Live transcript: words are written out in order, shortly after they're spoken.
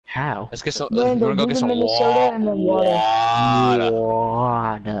How? Let's get some. We're Randall, gonna go do get the some Minnesota and then water.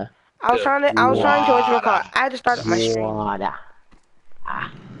 Water. I was trying to whatchamacallit. I had to start up my stream. Water.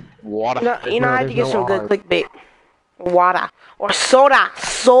 Ah. water. I had to There's get no some good R. clickbait. Water. Or soda.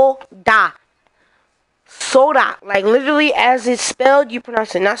 Soda. Soda. Like, literally, as it's spelled, you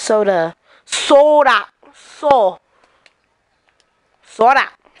pronounce it. Not soda. Soda. Soda. Soda.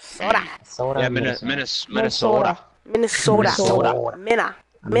 Soda. Yeah, Minnesota. Minnesota. Minnesota.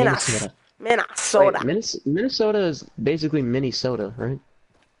 Minnesota. Minnesota. Wait, Minnesota is basically mini soda, right?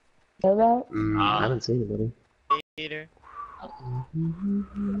 Know that? I haven't seen anybody. Peter.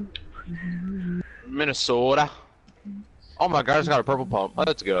 Minnesota. Oh my god, it's got a purple pump.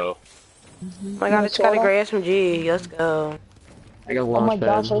 Let's go. Oh my god, it's got a gray SMG. Let's go. I got Oh launch my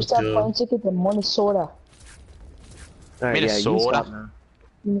gosh, I pad. just got a plane ticket to Minnesota. Alright, Minnesota. Yeah,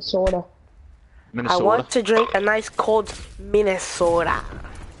 Minnesota. I Minnesota. want to drink a nice cold Minnesota.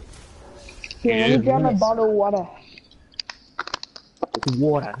 Here, let me grab my bottle of water. it's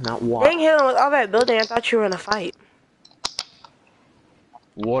water, not water. Dang him with all that building, I thought you were in a fight.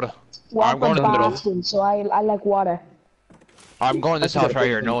 Water. Well, I'm I'm going from to the middle. Boston, so I like water. I'm going to this house right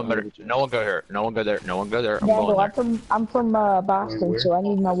here. No one go here. No one go there. No one go there. I'm Randall, going there. I'm from Boston, so I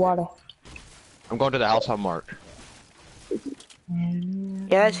need my water. I'm going to the house I marked.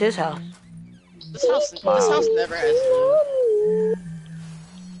 Yeah, that's his house. This house never has loot.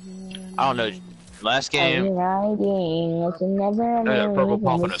 I don't know. Last game, Riding, it's never there's a purple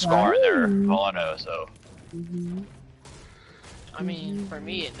pump and a scar in there. All I know, so. I mean, for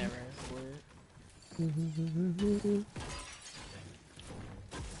me, it never has loot.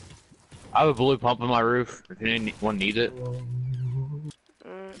 I have a blue pump on my roof. If anyone needs it.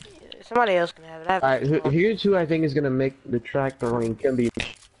 Somebody else can have it. I have Alright, here's who I think is gonna make the track the ring. Can be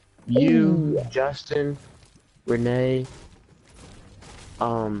you, Justin, Renee,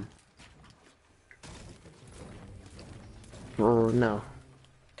 no.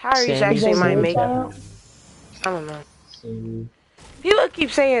 Tyrese Sammy actually might make it. Sammy. I don't know. People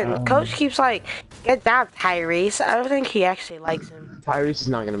keep saying, Coach keeps like, get that Tyrese. I don't think he actually likes him. Tyrese is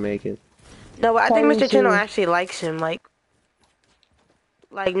not gonna make it. No, but I think Mr. Tyrese Chino is- actually likes him, like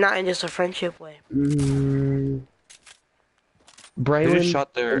not in just a friendship way. Who Braylon just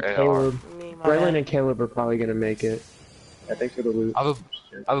shot their and AR? Caleb. Me, my Braylon bad. and Caleb are probably gonna make it. I think for the loot. I have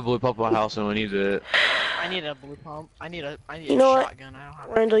a blue pump on my house and we need it. I need a blue pump. I need a You know what? shotgun. I don't have.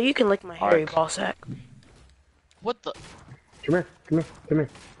 Randall, you can lick my hairy Alright. ball sack. What the? Come here.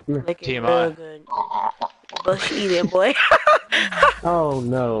 Lick it TMI. real good. Bush eat it, boy. Oh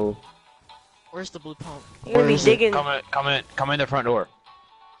no. Where's the blue pump? You're gonna be digging. Come in the front door.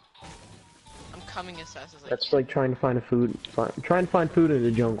 I'm coming as fast as I That's like trying to find a food. Trying to find food in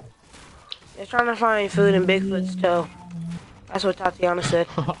the jungle. They're trying to find food in Bigfoot's toe. That's what Tatiana said.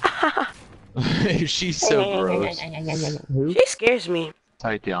 She's so gross. Who? She scares me.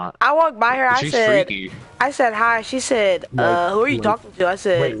 Tatiana. I walked by her. She's freaky. I said hi. She said, who are you talking to? I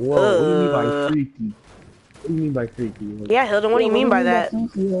said, Wait, whoa. What do you mean by freaky? What do you mean by freaky? Like, Yeah, Hilda, what do you mean by that?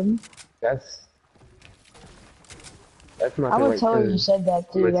 That's not I the would right tell her term. you said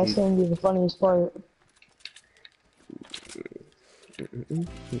that, dude. That's gonna be the funniest part.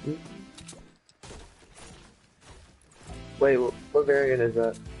 Wait, what variant is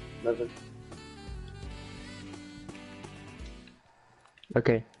that? Nothing.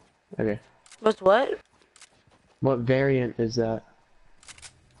 Okay. What's what? What variant is that?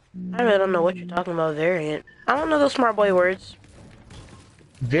 I really don't know what you're talking about, variant. I don't know those smart boy words.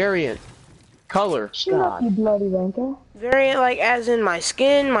 Variant. Color. Shut up, you bloody wanker. Variant, like, as in my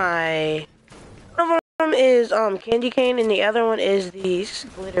skin, my... One of them is, candy cane, and the other one is the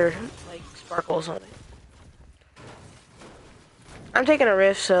glitter, like, sparkles on it. I'm taking a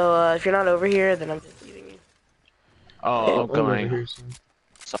rift, so, if you're not over here, then I'm just leaving you. Oh, I'm I'm over here coming. soon.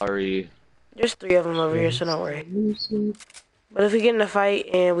 Sorry. There's 3 of them over here, so don't worry. But if we get in a fight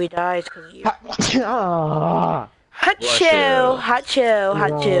and we die, it's because of you. Ah! Hot Bless chew, you. hot chew,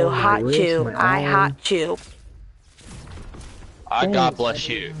 hot chew, hot where's chew. my I arm? hot chew. God bless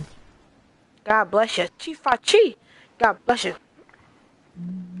you. God bless you. Chi. God bless you.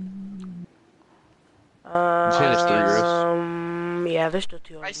 say there's 3 rifts? Yeah, there's still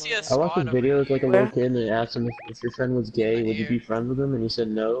 2 of them. I see a I watched a squad video over with like a here. little kid and they asked him if your friend was gay, Right would you here. be friends with him? And he said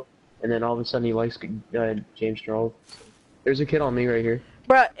no. And then all of a sudden he likes James Charles. There's a kid on me right here.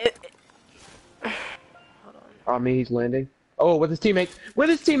 Bruh, On me, he's landing. Oh, with his teammates! With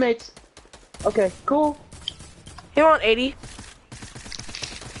his teammates! Okay, cool. he on 80.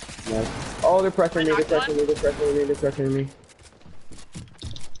 Nice. Oh, they're pressuring me, they're pressuring me.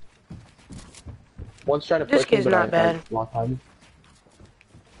 One's trying to This push me, kid's but not I bad. blocked him.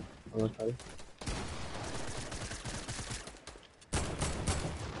 I'm gonna try.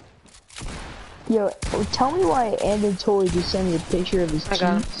 Yo, tell me why Andrew Toy just sent me a picture of his I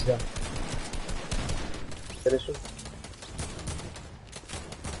got him. cheeks. Yeah. Finish him.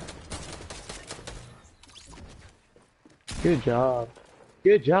 Good job.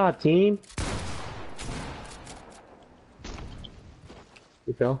 Good job, team.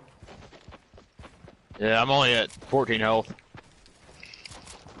 You fell? Yeah, I'm only at 14 health.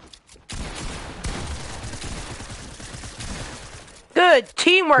 Good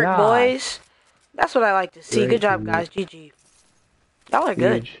teamwork, God. boys. That's what I like to see. Great Good job, teamwork. guys. GG. Y'all are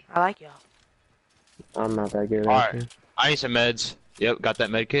good. Huge. I like y'all. I'm not that good. Alright. actually. I need some meds. Yep, got that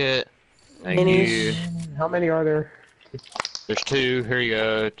med kit. Thank Minis. you. How many are there? There's 2. Here you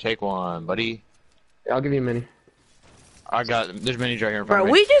go. Take one, buddy. I'll give you a mini. I got. There's minis right here in front Bro, of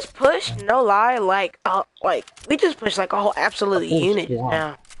me. we just pushed, no lie, like we just pushed like a whole absolute whole unit just squad.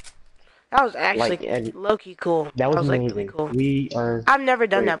 now. That was actually Like, and low-key cool. that was like amazing. really cool. We are. I've never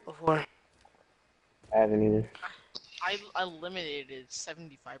done Wait. that before. I haven't either. I eliminated 75%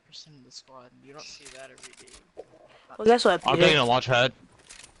 of the squad. You don't see that every day. Well, guess what, I'm Peter? taking a launch pad.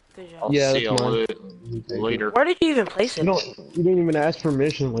 Good job. I'll Yeah, see you that's mine. later. Where did you even place it? You didn't even ask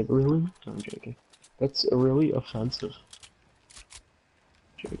permission. Like, really? I'm joking. That's really offensive.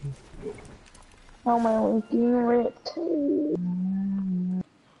 Joking. Oh my linking ripped.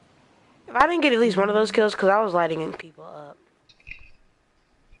 If I didn't get at least one of those kills, because I was lighting people up.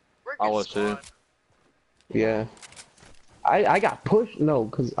 We're I good was too. squad. Yeah. I got pushed. No,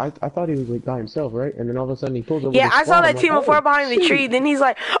 because I thought he was like by himself, right? And then all of a sudden he pulls over. Yeah, the I saw squad. that I'm team like, of 4 oh, behind the shoot. tree. Then he's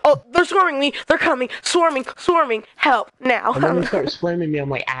like, "Oh, they're swarming me. They're coming. Swarming. Help now." And then they start slamming me. I'm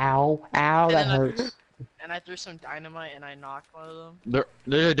like, ow, ow, And that then I- hurts. And I threw some dynamite and I knocked one of them.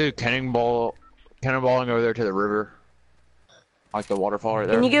 There's a dude cannonballing over there to the river. Like the waterfall right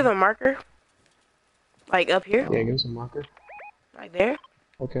there. Can you give a marker? Like up here? Yeah, give us a marker. Like there?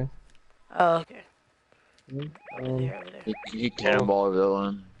 Okay. Oh, okay. Over Um, there, over there. You cannonball over that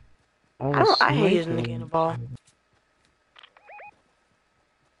one. I hate using the cannonball.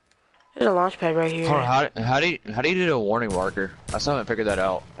 There's a launch pad right here. Hold on, how do you do a warning marker? I still haven't figured that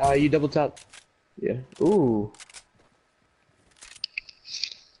out. You double tap. Yeah. Ooh.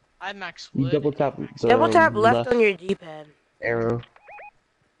 I max You wood. double tap. The Double tap left on your D-pad. arrow.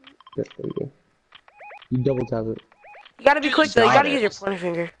 Yeah, there you go. You double tap it. You gotta be Dude, quick though. You stop gotta it. use your pointer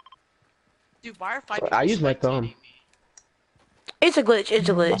finger. Dude, why are 5 I people use my thumb. spectating me? It's a glitch. It's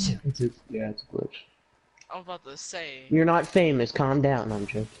a glitch. Yeah, it's a glitch. I'm about to say. You're not famous. Calm down. I'm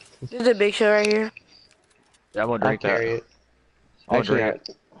joking. There's a big show right here. Yeah, I'm gonna I'll drink that. carry it. I'll Actually, drink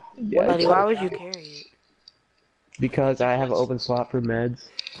it. Yeah, Buddy, it's- why would you carry it? because I have an open slot for meds,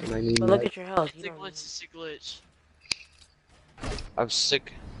 and I need. But look meds. at your health. It's You a don't glitch, it's a glitch. I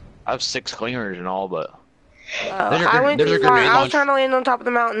have 6 clingers and all, but I went there's too a far. grenade I was launch. trying to land on top of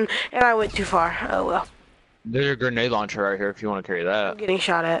the mountain, and I went too far. Oh well. there's a grenade launcher right here if you want to carry I'm that. getting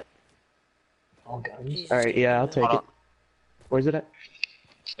shot at. All guns. Jesus, All right, yeah, I'll take Hold it. on. Where's it at?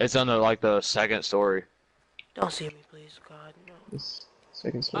 It's on the second story. Don't see me, please, God, no. This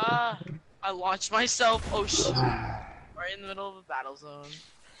second story. I launched myself. Oh shit. Right in the middle of a battle zone.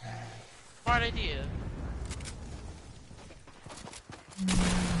 Smart idea.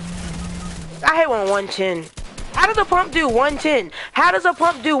 I hit 110. How does a pump do 110? How does a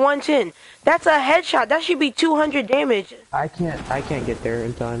pump do 110? That's a headshot. That should be 200 damage. I can't get there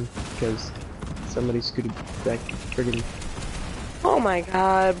in time because somebody scooted back. Friggin' Oh my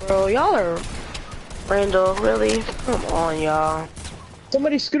God, bro. Y'all are... Randall, really? Come on, y'all.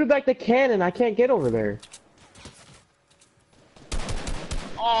 somebody scooted back the cannon. I can't get over there.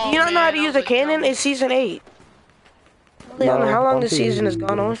 Oh, Do you not know how man, to that use was a cannon? jump. It's season 8. I don't know how long this season has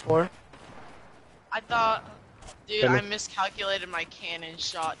gone on for. I thought, dude, Damn I it. miscalculated my cannon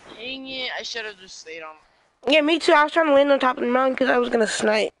shot. Dang it! I should have just stayed on. Yeah, me too. I was trying to land on top of the mountain because I was gonna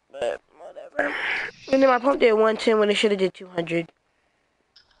snipe, but whatever. And then my pump did 110 when it should have did 200.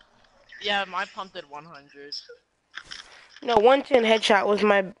 Yeah, my pump did 100. No, 110 headshot was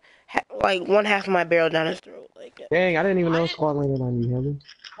my like one half of my barrel down his throat. Like Dang, I didn't even know Why- squad landed on you, Heaven.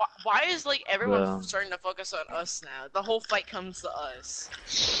 Why is like everyone Yeah. starting to focus on us now? The whole fight comes to us.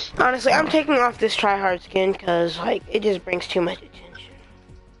 honestly, I'm taking off this tryhard skin because like it just brings too much attention.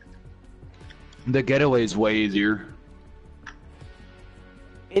 The getaway's way easier.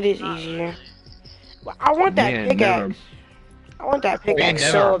 It is Not easier. really. But I want that Man, pickaxe. never- I want that We pickaxe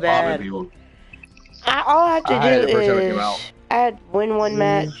never so are bombing bad. people. All I have to I had it do first time it came is out. I had win one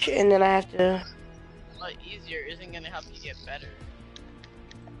match and then I have to. But easier isn't gonna help you get better.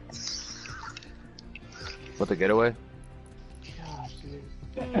 With the getaway?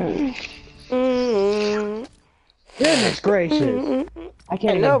 Mm-hmm. Goodness gracious. I I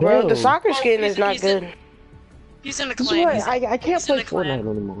can't know, even bro. The build. soccer skin he's- is not he's in- good. He's in a This is clan. why He's, I can't he's in play a clan. Fortnite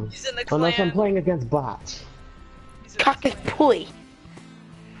anymore. He's in a Unless I'm clan. playing against bots. He's in a Cock is clan. poi.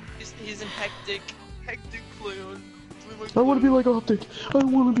 He's in hectic clan. I want to be like Optic. I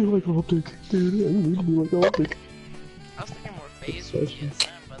want to be like Optic. Dude, I need to be like Optic. I was thinking more phase with GSM,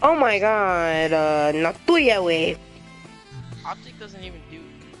 but Oh my god, not tuya, way. Optic doesn't even do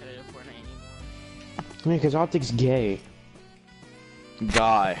competitive Fortnite anymore. Yeah, because Optic's gay.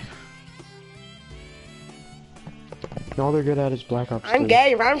 Guy. And all they're good at is Black Ops 3. I'm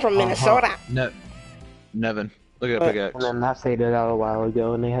gay, I'm from Minnesota. Nevin. Look at a What? pickaxe. And then that faded out a while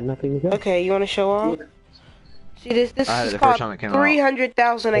ago and they had nothing to go. Okay, you wanna show off? See, this I had it is the called first time it came out.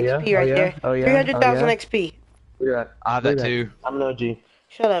 300,000 Oh, yeah? XP right Oh, yeah? there. Oh, yeah? 300,000 Oh, yeah? XP. Look at that. I have Look that at too. I'm an OG.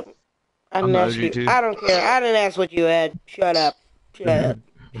 Shut up. I I'm didn't an ask OG you. too. I don't care. I didn't ask what you had. Shut up. Shut up.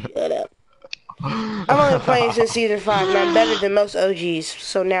 Shut up. I'm only playing since season 5 and I'm better than most OGs.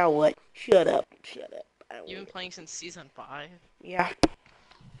 So now what? Shut up. Shut up. I don't You've been care. playing since season 5? Yeah.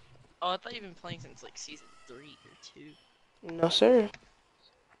 Oh, I thought you've been playing since like season 3 or 2. No, sir.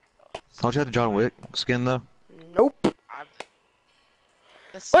 Don't you have the John Wick skin though? Nope.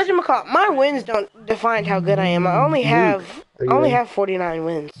 That's Whatchamacallit, my wins don't define how good I am. I only have Are you only ready? have 49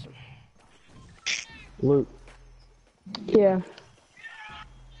 wins. Luke. Yeah.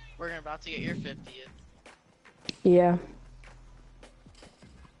 We're about to get your 50th. Yeah.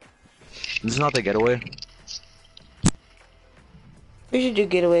 This is not the getaway. We should do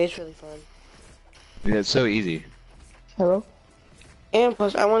getaway. It's really fun. Yeah, it's so easy. Hello? And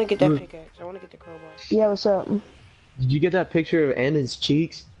plus, I want to get that Luke. pickaxe. I want to get the crowbar. Yeah, what's up? Did you get that picture of Annan's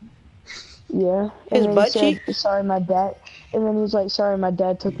cheeks? Yeah. His And then he butt said, cheek? sorry, my dad. And then he was like, sorry, my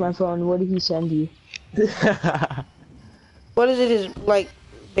dad took my phone. What did he send you? What is it? His like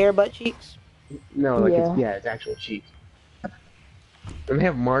bare butt cheeks? No, like Yeah. it's actual cheeks. And they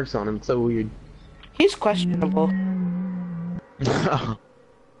have marks on them. It's so weird. He's questionable. Who,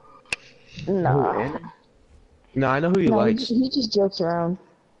 Nah. Annan? No, I know who he No, likes. he just jokes around.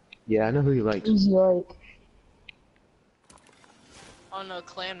 Yeah, I know who he likes. He's like, Oh no,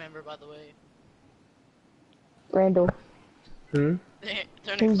 clan member by the way. Randall. Hmm?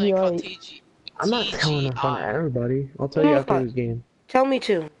 They're in a Who's clan called right? TG. I'm not telling in front of TGI. everybody. I'll tell you No, after fuck. this game. Tell me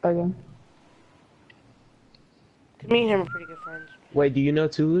too. Okay. 'Cause me and him are pretty good friends. Wait, do you know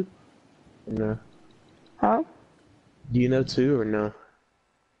two, Luke? Or no. Huh? Do you know two or no?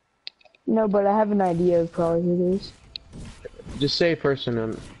 No, but I have an idea of probably who it is. Just say a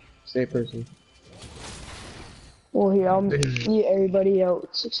person. Say a person. Well, here, I'll mute everybody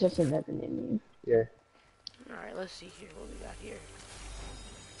else except for Nevin and me. Yeah. Alright, let's see here what we got here.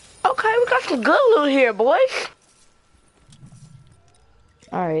 Okay, we got some good loot here, boys.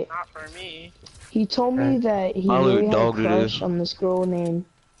 Alright. Not for me. He told me that he My little really had a dog it crush is. on this girl named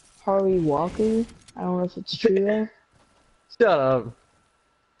Harley Walker. I don't know if it's true though. Shut up.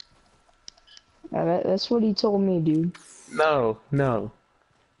 That's what he told me, dude. No, no.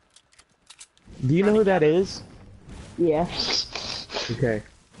 Do you know who that is? Yeah. Okay.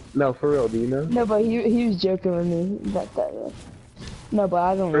 No, for real, do you know? No, but he was joking with me about that. No, but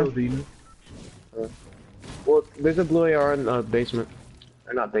I don't For real, know. do you know? Well, there's a blue AR in the basement.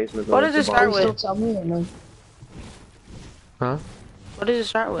 Or not basement, but What like does the it start bottom. with? Still tell me or no? Huh? What does it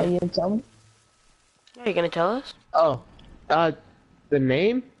start Are with? you gonna tell me? Yeah, you gonna tell us? Oh. The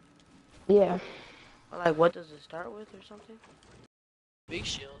name? Yeah. Or like, what does it start with or something? Big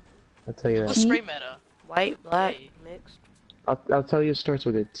shield. I'll tell you What's that. spray meta? White, black, Hey. mixed. I'll tell you it starts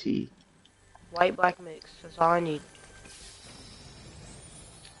with a T. White, black, mixed. That's all I need.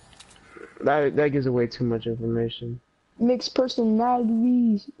 That gives away too much information. Mixed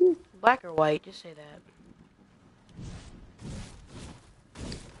personalities. Black or white, just say that.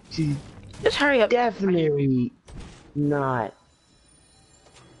 Just hurry up. Definitely not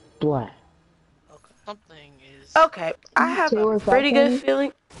black. Something is. Okay, I have Taylor a pretty Falcon? good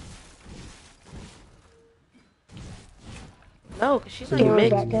feeling. No, cause she's like Taylor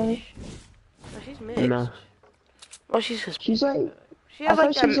mixed. Falcon? No, she's mixed. No. Well, she's Hispanic. She's like, She I has thought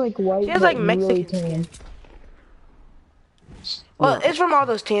like she was that. like white, she has, but like, really Mexican tan. Well, No. it's from all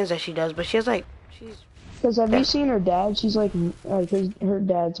those tans that she does, but she has like she's. Cause have you seen her dad? She's like her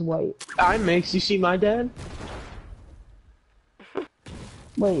dad's white. I'm mixed. You see my dad?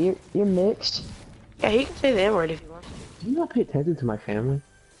 Wait, you're mixed? Yeah, he can say the N word if he wants to. Do you not pay attention to my family?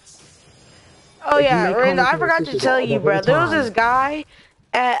 Oh Like, you yeah, make Randall, I comments on forgot to sisters tell all you, the bro. There was time. this guy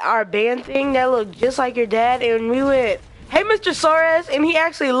at our band thing that looked just like your dad, and we went, "Hey, Mr. Suarez," and he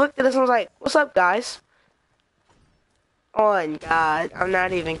actually looked at us and was like, "What's up, guys?" On God, I'm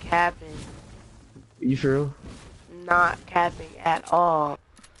not even capping. You for real? Not capping at all.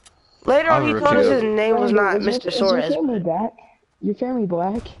 Later on, I'm he a told us rookie. his name was not Randall, Mr. is your Suarez. family black? Your family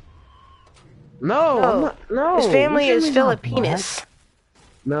black? No, I'm No, not. No. his family my is family's not Filipinus.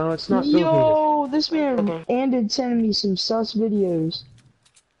 No, it's not Filipino. Yo, this man Okay. ended sending me some sus videos.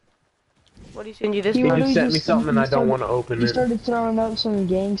 What did he send you this He He video? literally sent me just- something and he I don't started- want to open He it. started throwing up some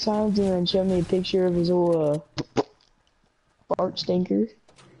gang signs and then showed me a picture of his little fart stinker.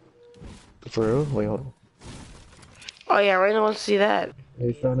 For real? Wait, hold on. Oh yeah, Randall wants to see that.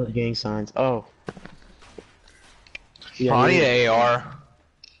 He's throwing up gang signs. Oh. Oh, I need an AR.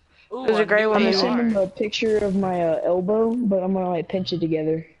 Ooh, There's a great one I'm in gonna there. send him a picture of my elbow, but I'm gonna like pinch it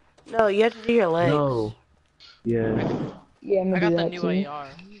together. No, you have to do your legs. No. Yeah. Yeah, I'm I gonna got do the that new too. AR.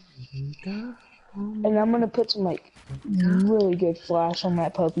 And I'm gonna put some like really good flash on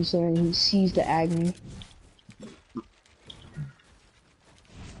that puppy so that he sees the agony.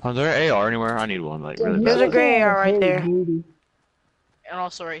 Oh, is there an AR anywhere? I need one, like, really There's bad. a gray AR right there. Beauty. And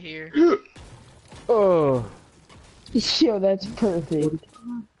also right here. Oh. Yo, that's perfect.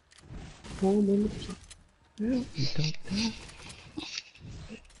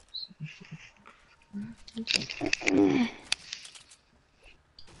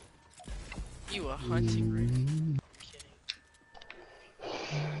 You a hunting rig.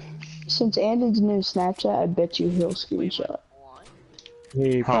 Since Andon's new Snapchat, I bet you he'll screenshot.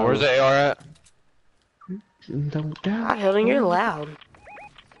 Hey, Oh, where's the AR at? Don't die. God, Hilton, you're loud.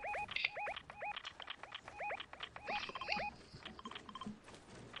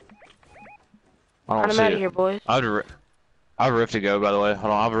 I don't I'm see out it. of here, boys. I have a rift to go, by the way.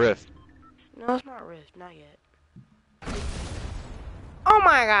 Hold on, I have a rift. No, it's not Rift, not yet. Oh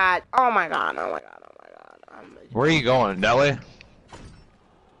my God! Oh my God! Oh my God! Oh my God! Where are you going? That way?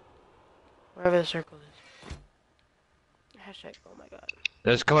 Wherever the circle is. Hashtag. Oh my God!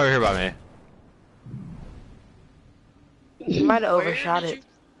 Just come over here by me. You might have Where overshot did it. you-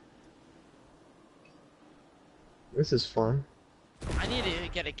 This is fun. I need to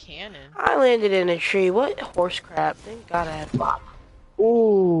get a cannon. I landed in a tree. What horse crap? Thank God I had flop.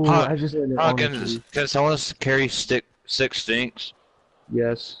 Ooh, Huh. I just landed on a Can tree. someone carry six stinks?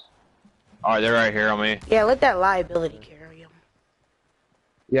 Yes. Alright, they're right here on me. Yeah, let that liability carry him.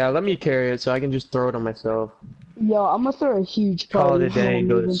 Yeah, let me carry it so I can just throw it on myself. Yo, I'm gonna throw a huge Call party it a day when and I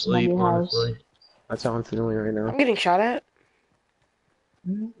go move to into my sleep, new house. honestly. That's how I'm feeling right now. I'm getting shot at.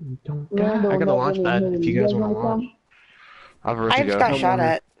 Don't die. Randall, I got a launch Megan, pad and if Hilton, you guys wanna want to launch. I have a rift I to just go. got shot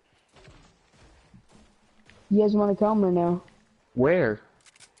at. You guys wanna come or no? Where?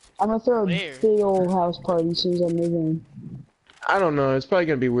 I'm gonna throw a Where? big old house party as soon as I move in. I don't know. It's probably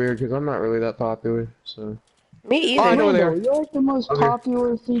gonna be weird because I'm not really that popular. So. Me Oh, I either. know where they are. Randall, you're like the most Okay.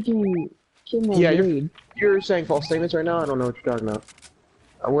 popular freaking kid in my Yeah, grade. You're saying false statements right now. I don't know what you're talking about.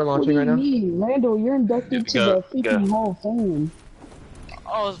 We're What launching do you right now. mean? Randall, you're inducted to Go, the freaking go. Hall of Fame.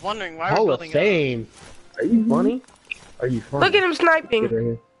 Oh, I was wondering why we're Hall of building Fame. Are you funny? Are you funny? Look at him Kid sniping. right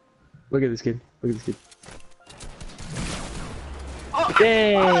here. Look at this kid. Look at this kid. Oh.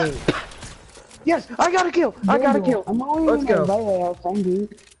 Dang! Yes, I got a kill. I got a Randall, kill. I'm only Let's gonna go. invite our friend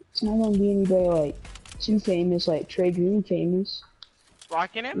group. It's not gonna be anybody like too famous, like Trey Green famous.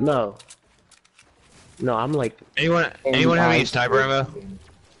 Rocking him? No. No, I'm like. Anyone have any sniper ammo?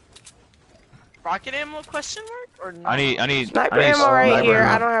 Rocket ammo? Question mark? Or no? I need Sniper I need ammo right sniper here.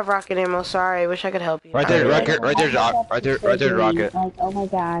 ammo. I don't have rocket ammo. Sorry. Wish I could help you. Right there, Alright. right there's right there's rocket. Like, oh my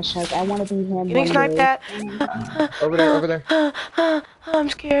gosh, like I wanna be him. Getting sniped at. Over there, over there. I'm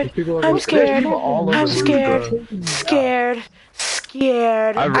scared. There's people over I'm there. scared. There's people all over I'm the roof, scared. bro. Scared.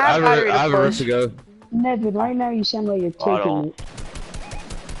 Scared. I have a rift to go. Nevin, right now you sound like you're Oh, I taking don't. it.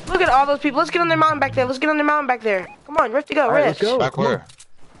 Look at all those people. Let's get on their mountain back there. Let's get on their mountain back there. Come on, Rift to go. Alright, Rift. let's go. Back Come on. where?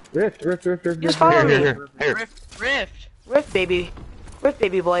 Rift. Just follow me. Here. Rift. Rift, baby. Rift,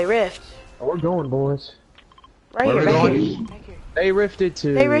 baby boy. Rift. Oh, we're going, boys. Right Where here. we Back going? here. Back here. They rifted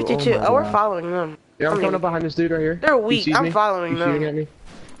too. They rifted too. my Oh, we're God. following them. Yeah, I'm Come coming here. up behind this dude right here. They're He weak. sees I'm me. following He's them. shooting at me.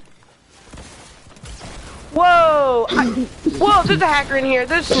 Whoa! Whoa, there's a hacker in here.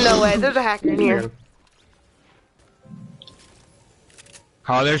 There's no way. There's a hacker in here.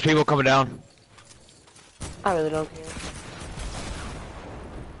 Oh, there's people coming down. I really don't care.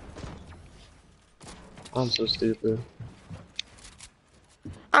 I'm so stupid.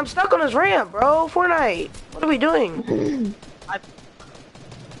 I'm stuck on this ramp, bro. Fortnite. What are we doing?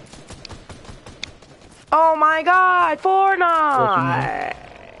 Oh my God, Fortnite!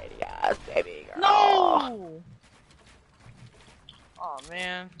 Yes, baby girl. No! Oh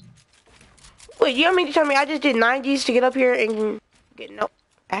man. Wait, you want me to tell me I just did 90s to get up here and get no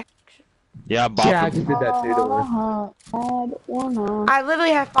action? Yeah, Bob. Yeah, I just did that too. Don't worry. I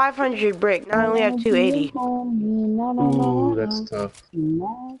literally have 500 brick. Now I only have 280. Ooh, that's tough.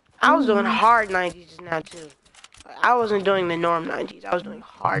 I was doing hard 90s just now too. I wasn't doing the norm 90s. I was doing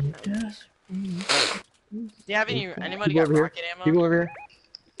hard 90s. Do you have anybody People got over here. rocket ammo? People over here.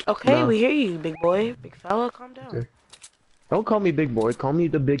 Okay, No. we hear you, big boy. Big fella, calm down. Okay. Don't call me big boy. Call me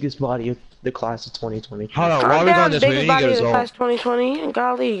the biggest body of the class of 2020. Hold on, while Calm we down, going this way, we biggest need to body go of to the zone. class 2020. And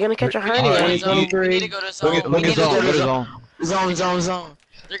golly, you're gonna catch a We need to go hernia. to zone. We need to go to zone. Look We at need to zone, go look to at zone. zone. Zone.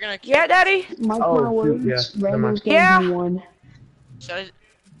 They're gonna kill Yeah, us. daddy? My Oh, final shoot, words, yeah, never Rambo's mind. gonna Yeah. be one. Should I Alright,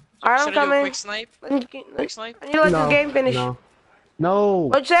 should I'm I do a coming. quick snipe? Quick snipe? I need to let No, this game finish. no.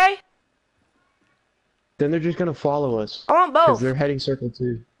 What'd you say? Then they're just gonna follow us. I want Because both. they're heading circle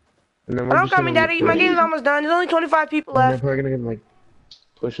 2. And then we're But I'm just coming, gonna daddy. My game's almost done. There's only 25 people And they're left. probably gonna like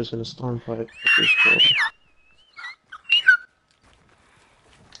push us in a storm fight.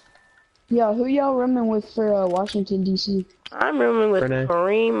 Yeah, who y'all rooming with for Washington DC? I'm rooming with Renee.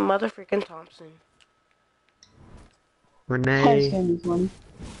 Kareem motherfucking Thompson. That's Renee. gonna be fun.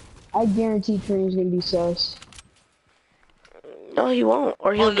 I guarantee Kareem's gonna be sus. No, he won't,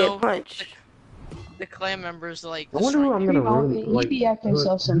 or he'll Oh, no. get punched. The clan members like. I wonder who I'm gonna Kareem, room. he Like, be acting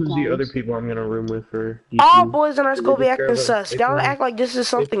sus who's the sometimes. other people I'm gonna room with for DC? All boys in our school be They acting pair sus. them- Y'all act like this is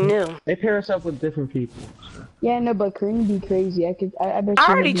something new. They pair us up with different people. Yeah, no, but Kareem be crazy. I bet I you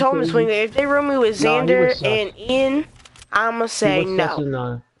already he'd be told Miss crazy. Winger if they room me with No, he Xander was sus. and Ian, I'ma say He was sus no.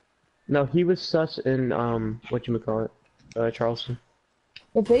 in, no, he was sus in whatchamacallit, Charleston.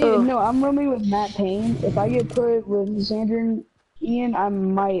 If they Ugh. no, I'm rooming with Matt Payne. If I get put with Xander and Ian, I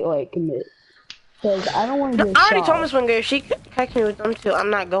might like commit. Cause I don't want to No, get I already shot. told Miss Winger if she catch me with them two, I'm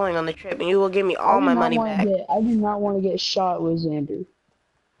not going on the trip, and you will give me all my money back. I do not want to get shot with Xander.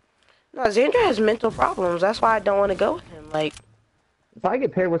 No, Xander has mental problems. That's why I don't want to go with him. Like, If I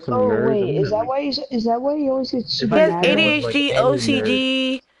get paired with some Oh nerds, wait, I'm is gonna, that why he always gets If super he I has get mad? paired at with, us? like, ADHD,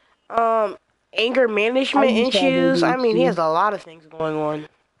 any OCD, anger management I just have issues. I mean, he ADHD. has a lot of things going on.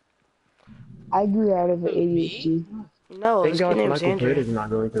 I grew out of Who, ADHD. No, Thank this God kid named Michael Pitt Xander. is not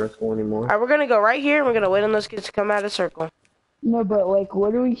going to our school anymore. Alright, we're gonna go right here, and we're gonna wait on those kids to come out of the circle. No, but like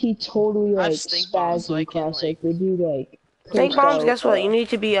literally, he totally I have like stink bombs, spazzed so I in can, class. like- Like the dude like. Stink cursed bombs, out, guess what? You need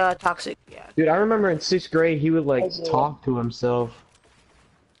to be toxic. Yeah. Dude, I remember in 6th grade he would like Isaiah. talk to himself.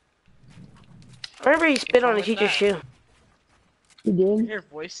 I remember he spit on the wrong with teacher's that? shoe. He I did. hear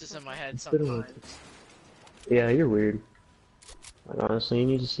voices in my head Spit on my sometimes. Yeah, you're weird. Like, honestly, you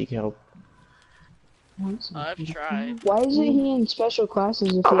need to seek help. I've tried. Why isn't he in special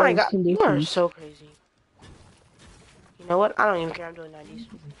classes if Oh he my has god, you are conditions? so crazy. You know what? I don't even care. I'm doing 90s.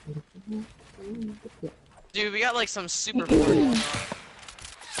 Dude, we got like some super forward going on.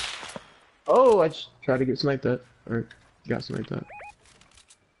 Oh, I just tried to get sniped at. Or got sniped at.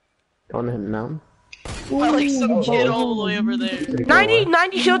 On the mountain? I like some kid all the way over there.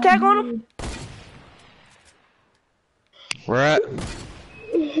 90 shield tag on him? We're at.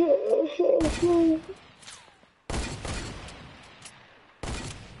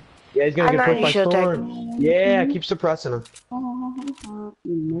 Yeah, he's gonna I'm get pushed 90 by shield tag. storm. Yeah, keep suppressing him.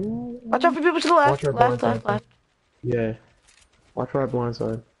 Watch out for people to the left. Watch our Left, blind left, side. left. Yeah. Watch for our blind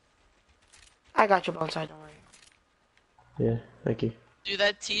side. I got your bonsai, don't worry. Yeah, thank you. Dude,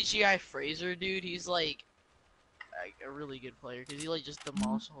 that TGI Fraser dude, he's like a really good player because he like just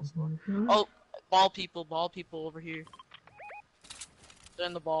demolished the whole score. Oh, ball people over here. They're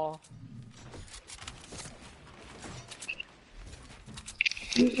in the ball.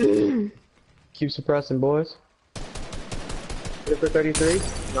 Keep suppressing, boys. Hit it for 33.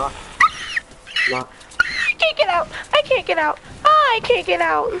 Knock. Knock. I can't get out! I can't get out! I can't get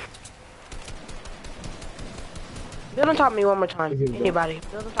out! Build on top of me one more time. Here we go. Anybody.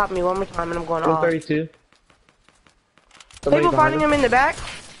 Build on top of me one more time and I'm going off. 132. Somebody People behind fighting us. him in the back.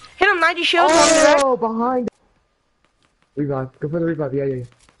 Hit him 90 shields on the back. Oh, behind. Revive. Go for the revive. Yeah, yeah, yeah.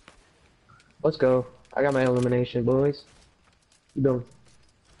 Let's go. I got my elimination, boys. Keep going.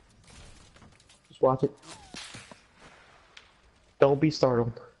 Just watch it. Don't be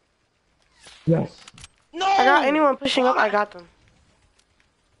startled. Yes. No! I got anyone pushing up, I got them.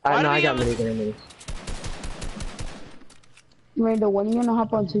 Why do I we got have a- many enemies. Miranda, when are you gonna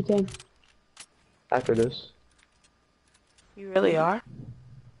hop on 2K? After this. You really are?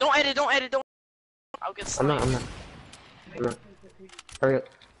 Don't edit, don't. I'll get I'm sniped. not. Hurry up.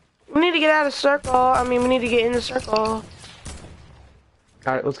 We need to get out of the circle. I mean, we need to get in the circle.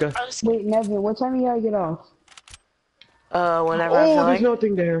 Alright, let's go. I just- Wait, Nevin, what time you gotta get off? Whenever I Oh, feel there's like.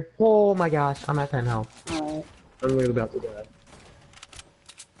 nothing there. Oh my gosh, I'm at 10 health. Alright. I'm really about to die.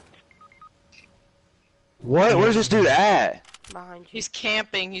 What? Where's this dude at? Behind you. He's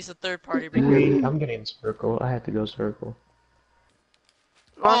camping. He's a third party. I'm getting circle. I have to go circle.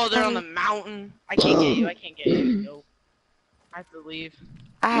 Oh, they're on the mountain. I can't get you. I can't get you. Nope. I have to leave.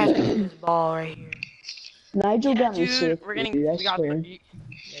 I have to get this ball right here. Nigel Yeah, got me dude, sick. we're getting. Dude, I We got. swear. Yeah,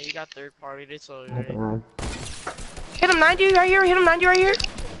 you got third party. It's alright. Hit him 90 right here. Hit him 90 right here.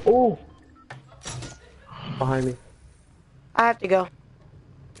 Oh! Behind me. I have to go.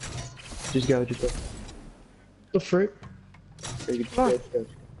 Just go, just go. The frick? Come on.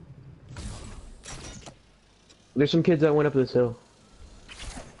 There's some kids that went up this hill.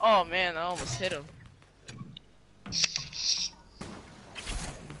 Oh man, I almost hit him.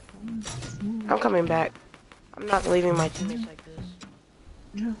 I'm coming back. I'm not leaving my teammates like this.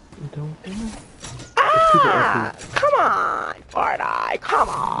 Yeah, don't do it. Ah! Come on, Fortnite. Come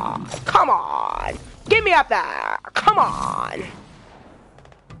on. Come on. Get me up there. Come on.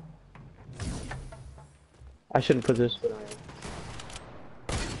 I shouldn't put this.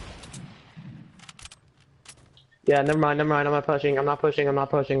 Yeah, never mind. I'm not pushing. I'm not pushing.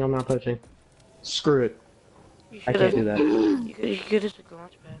 Screw it. I can't do that. You could just go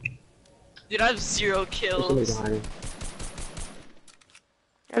launch pad. Dude, I have 0 There's somebody kills. behind me.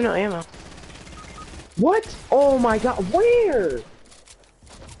 I have no ammo. What? Oh my god, where?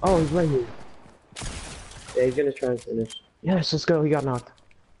 Oh, he's right here. Yeah, he's gonna try and finish. Yes, let's go. He got knocked.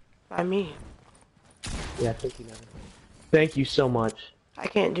 By me. Yeah, thank you, man. Thank you so much. I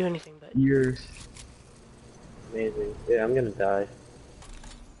can't do anything but. You're amazing. Yeah, I'm gonna die.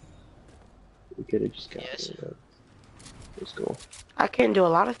 We could have just got Yes. it. It's cool. I can't do a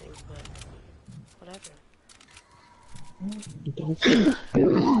lot of things, but whatever.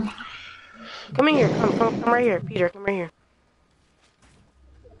 Come in here. Come right here, Peter. Come right here.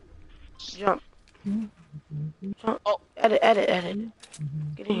 Jump. Jump. Oh. Edit.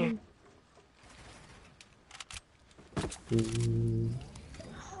 Get in here.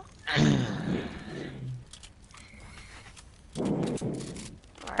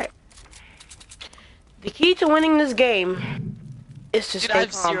 Alright. The key to winning this game is to Dude, I stay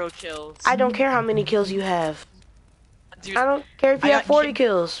have calm. 0 kills. I don't care how many kills you have. Dude, I don't care if you I have got 40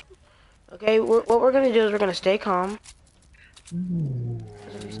 kills. Okay, what we're gonna do is we're gonna stay calm.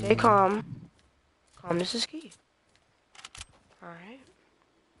 If we stay calm, calmness is key. Alright.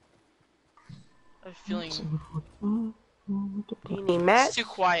 I'm feeling. Do you need mats? It's too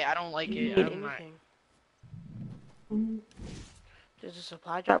quiet. I don't like Do you it. need I'm not. anything? There's a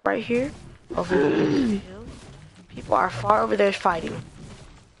supply drop right here. Over the hill. People are far over there fighting.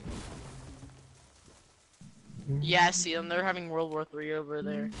 Yeah, I see them. They're having World War III over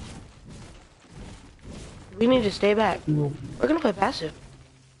there. We need to stay back. We're gonna play passive.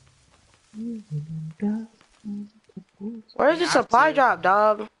 Where's the have supply to. drop,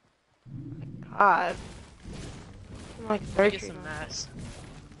 dog? God. I'm like Get 30. some mats.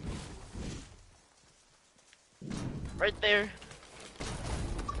 Right there.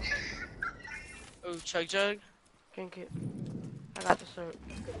 Oh, Chug Jug. Drink it. I got the syrup.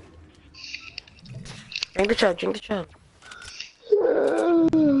 Drink the chug, drink the chug.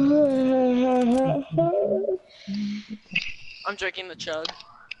 I'm drinking the chug.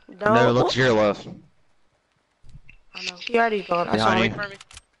 No. No, look to your left. I know. He already gone. I saw Behind him. you. Wait for me.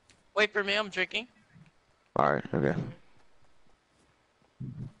 Wait for me. I'm drinking. Alright, okay.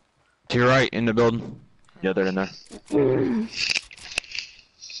 To your right, in the building. Yeah, they're in there.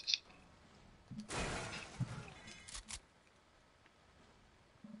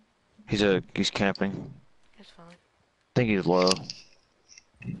 He's camping. It's fine. I think he's low.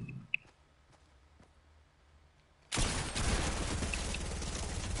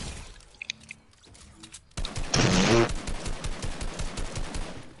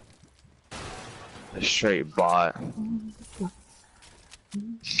 A straight bot.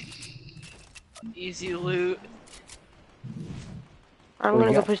 Easy loot. I'm We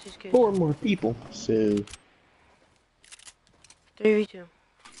gonna go got push these kids. 4 more people. So 3v2.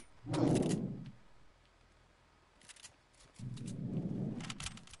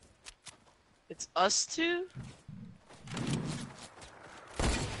 It's us two?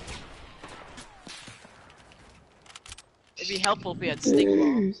 It'd be helpful if we had stick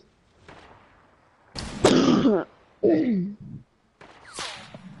bombs.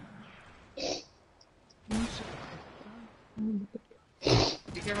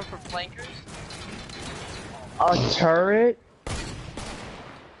 Be careful for flankers. a turret?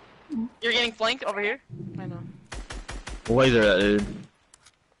 You're getting flanked over here. I know. Laser that dude.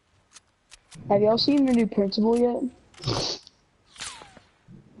 Have y'all seen the new principal yet?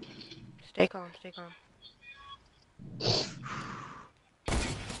 Stay calm, stay calm.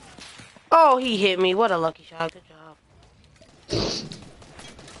 Oh, he hit me. What a lucky shot. Good job.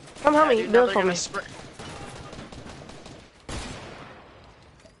 Come help me. Dude, now Build they're for gonna me. sprint.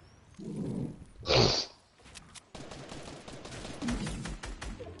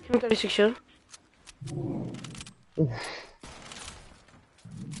 36 shield.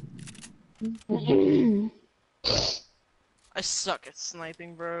 I suck at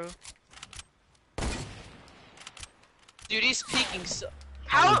sniping, bro. Dude, he's peeking so.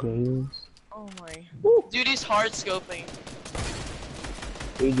 How? Games. Oh my. Dude, he's hard scoping.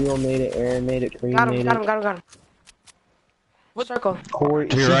 Adriel made it, Aaron made it, Kareem Got made him, it. got him, got him, got him. What circle? Corey,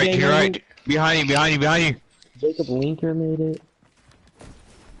 To your right, CJ to your made right. it. Behind you, behind you, behind you. Jacob Linker made it.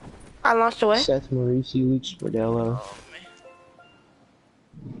 I launched away. Seth Maurici, Luke Spordello. Oh man.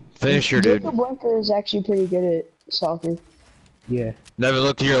 Finish your dude. Jacob Blinker is actually pretty good at soccer. Yeah. Never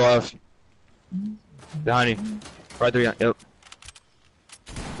look to your left. Behind you. Right there, yep.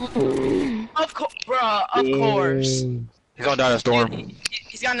 Of course, bruh. Of course. Dang. He's gonna die in a storm.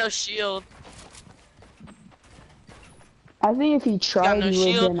 He's got no shield. I think if he He's got tried, no he would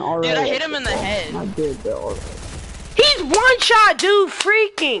have shield. been alright. Dude, I hit him in the head. Not good, though. He's one shot, dude.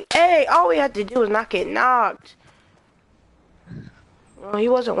 Freaking. Hey, all we had to do was not get knocked. Well, he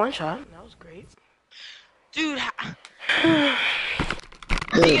wasn't one shot. That was great. Dude, I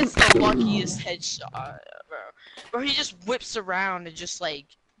think it's the luckiest headshot, bro. Where he just whips around and just like.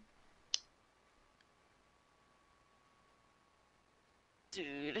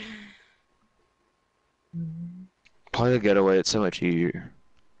 Dude. Play the getaway, it's so much easier.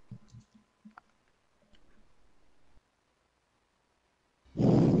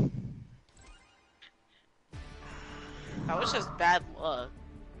 That was just bad luck.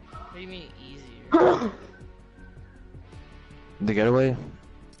 What do you mean easier? The getaway?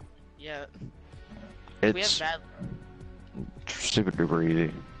 Yeah, we have It's bad super duper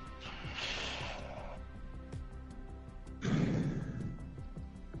easy.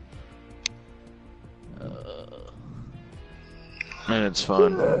 And it's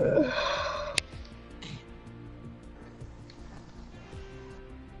fun. Dude,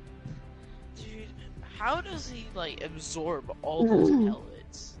 how does he like absorb all those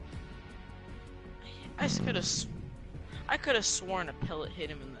pellets? I could have sworn a pellet hit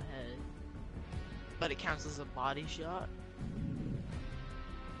him in the head, but it counts as a body shot.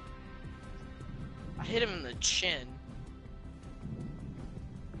 I hit him in the chin.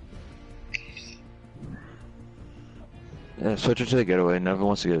 Yeah, switch it to the getaway. Never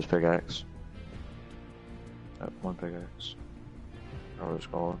wants to get his pickaxe. That one pickaxe. Or it's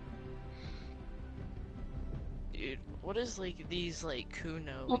called. Dude, what is like these like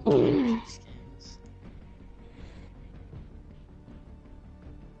Kuno and Genji skins?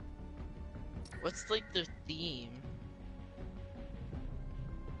 What's like their theme?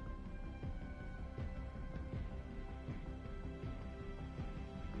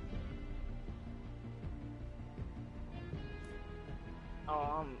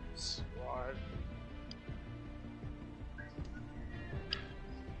 Oh, I'm squad.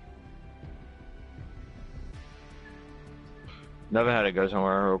 Never had to go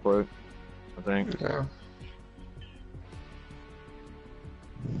somewhere real quick. I think. Yeah.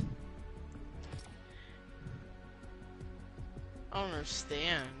 I don't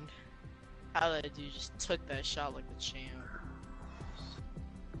understand how that dude just took that shot like a champ.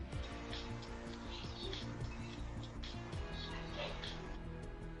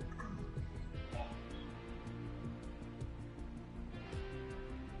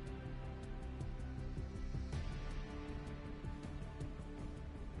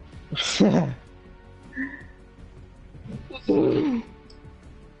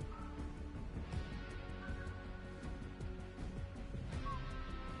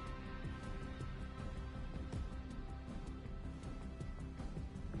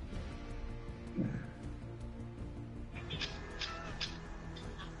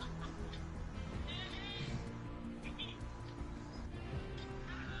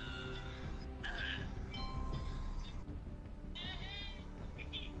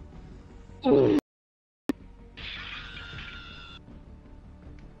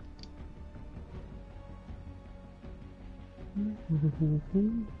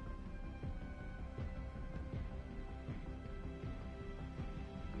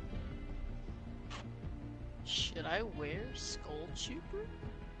 Should I wear Skull Trooper?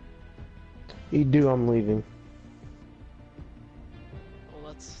 You do, I'm leaving.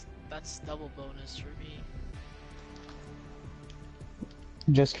 Well, that's double bonus for me.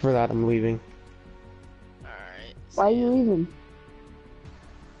 Just for that, I'm leaving. Alright. Why are you leaving?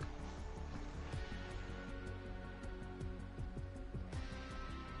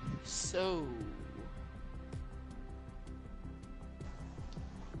 So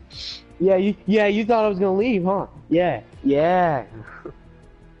You thought I was gonna leave, huh? Yeah.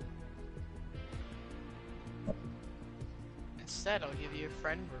 Instead, I'll give you a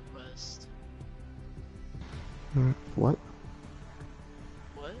friend request. What?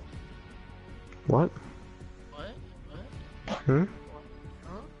 What? What? What? Hmm?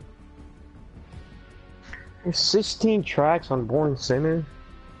 Huh? There's 16 tracks on Born Sinner.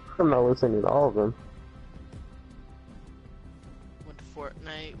 I'm not listening to all of them. When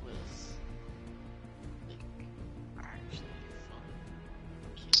Fortnite was like actually fun.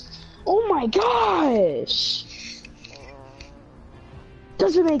 Oh my gosh!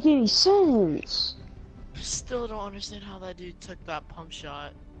 Doesn't make any sense. Still don't understand how that dude took that pump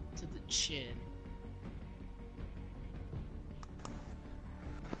shot to the chin.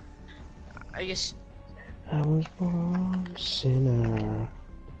 I guess Born Sinner.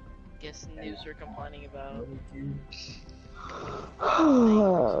 news are complaining about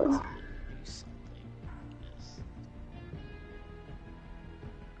Oh, do something. Yes.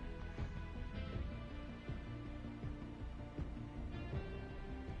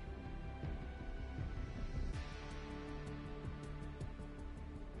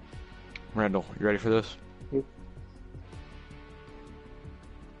 Randall, you ready for this?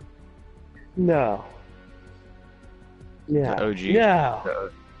 No. Yeah. The OG. No.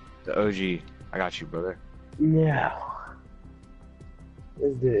 The OG. I got you, brother. No.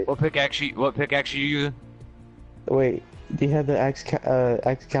 Let's do it. What pickaxe you using? Wait, do you have the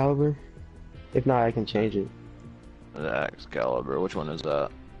Excalibur? If not, I can change it. The Excalibur. Which one is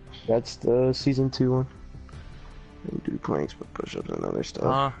that? That's the season 2 one. And do planks, but push-ups and other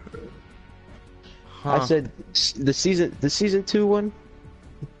stuff. I said the season 2 one.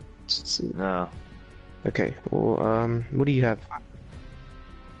 No. Okay. Well, what do you have?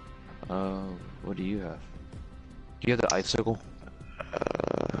 What do you have? Do you have the icicle?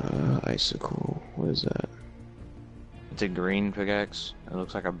 Icicle. What is that? It's a green pickaxe. It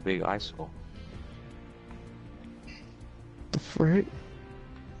looks like a big icicle. The frick?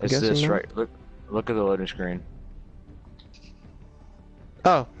 It's guessing this not. right. Look at the loading screen.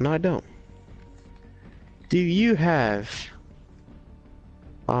 Oh, no, I don't. Do you have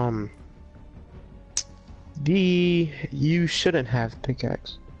the you shouldn't have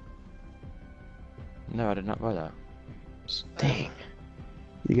pickaxe? No, I did not buy that. Dang.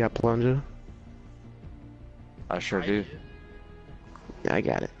 You got plunger? I sure I do. Yeah, I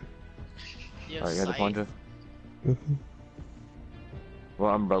got it. You have Alright, you got the sight? plunger? Mhm.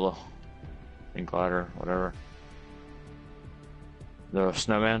 Well, umbrella. And glider, whatever. The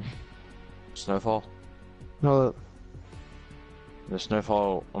snowman. Snowfall. No, The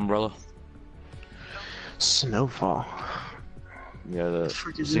snowfall umbrella. snowfall. Yeah, the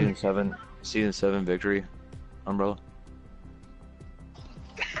frick is season 7 victory umbrella.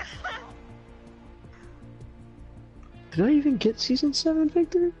 Did I even get season 7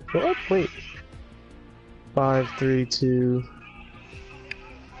 Victor? What? Wait. 5, 3, 2.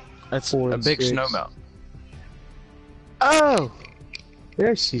 That's 4 a and big 6. snowmelt. Oh!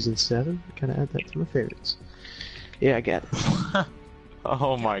 There's season 7. Gotta add that to my favorites. Yeah, I got it.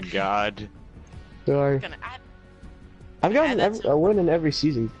 Oh my god. Sorry. Gonna add I've gotten add that to- a win in every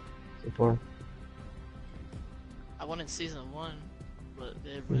season so far. I won in season 1, but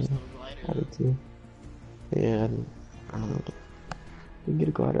there was no glider. I did too. Yeah, I don't know. You can get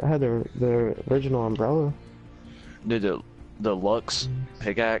a glider. I had the original umbrella. Dude, the Lux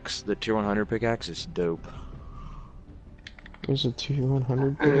pickaxe, the tier 100 pickaxe is dope. There's a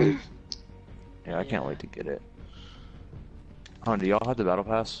 2100. Yeah, I can't wait to get it. Oh, do y'all have the battle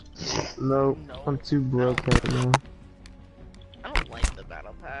pass? No, No. I'm too broke right now. I don't like the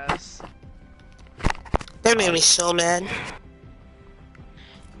battle pass. That made me so mad.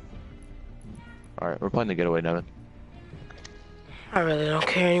 Alright, we're playing the getaway, Nevin. I really don't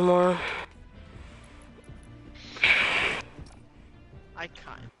care anymore. I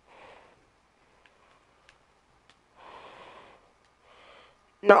kind.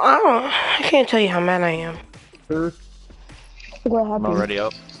 No, I don't. I can't tell you how mad I am. what I'm happened? already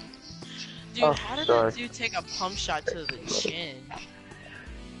up. Dude, Oh, how did sorry. that dude take a pump shot to the chin?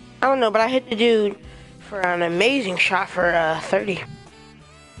 I don't know, but I hit the dude for an amazing shot for 30.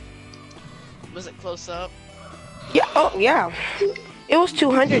 Was it close up? Yeah, oh yeah. It was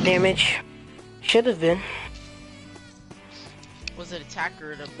 200 damage. Should have been. Was it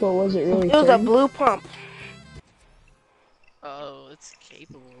attacker or the... But was it really? It was a 30? blue pump. Oh, it's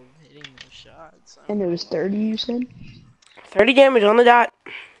capable of hitting those shots. And it was 30, you said? 30 damage on the dot.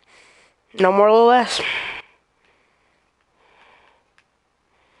 No more, no less.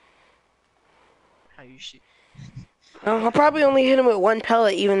 How you shoot? I'll probably only hit him with one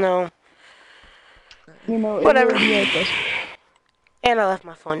pellet, even though You know, it Whatever. would be like this. And I left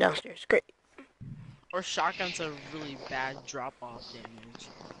my phone downstairs. Great. Or shotgun's a really bad drop-off damage.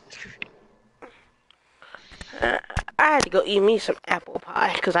 I had to go eat me some apple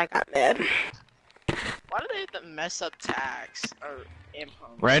pie because I got mad. Why do they have to mess up tags or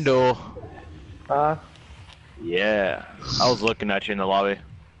impulse? Randall. Uh, Yeah. I was looking at you in the lobby.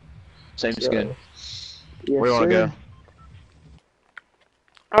 Same skin. yes, Where do you want to sir. go?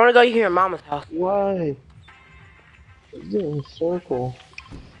 I want to go to your mama's house. Why? It's in a circle.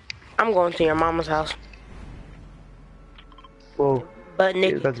 I'm going to your mama's house. Well, But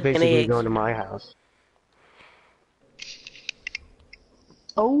Nick, that's cooking basically eggs. going to my house.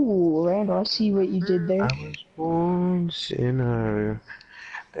 Oh, Randall, I see what you did there. I was born sinner.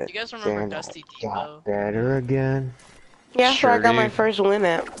 Do you guys remember Then Dusty I Depot? got better again. Yeah, that's where I Sure got my do. first win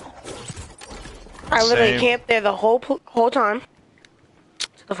at. I literally Same. camped there the whole time.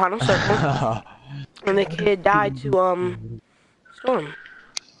 To the final circle. And the kid died to, storm.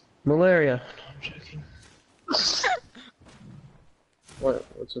 Malaria. I'm joking. What?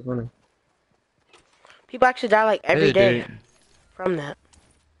 What's so funny? People actually die like every Hey, day dude. from that.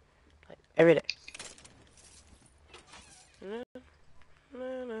 Like, every day.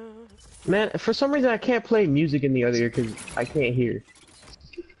 Man, for some reason I can't play music in the other ear because I can't hear.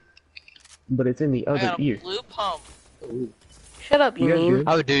 But it's in the I other got a ear. blue pump. Shut up, you You guys mean? good?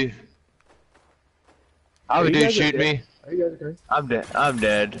 I would do. I Are would you do guys shoot okay? me. Are you guys okay? I'm dead. I'm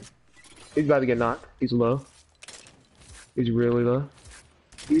dead. He's about to get knocked. He's low. He's really low.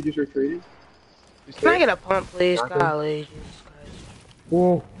 You just retreated? Can I get a pump, please? Knock him. Golly, Jesus Christ.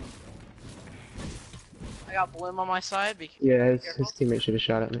 Whoa. I got Bloom on my side. Be Yeah, careful. his teammate should have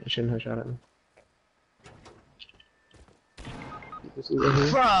shot at me. Shouldn't have shot at me. This is right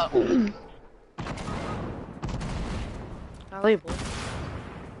here. Bro, Golly, boy.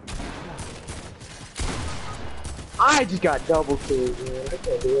 I just got double killed, man. I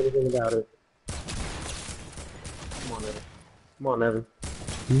can't do anything about it. Come on, Evan. Come on, Evan.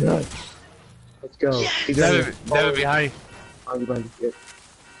 Nuts. Let's go. He's right here. Devin behind. Oh, you behind you.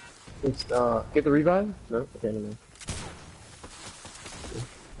 Let's, get the revive? No? Okay, never mind.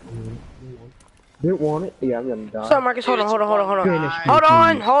 Didn't want it? Yeah, I'm gonna die. So, Marcus, hold on. Finish me,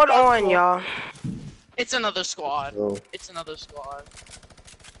 Hold on, y'all. it's another squad. Oh, It's another squad.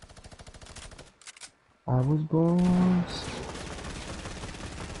 I was born.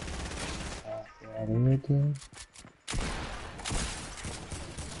 Better again.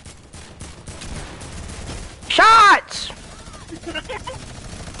 Shots!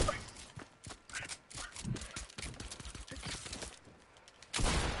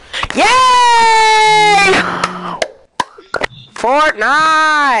 Yay!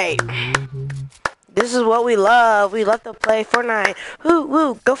 Fortnite! This is what we love. We love to play Fortnite. Woo,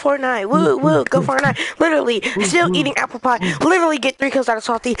 woo, go Fortnite. Woo, woo, go Fortnite. Literally, still eating apple pie. Literally get 3 kills out of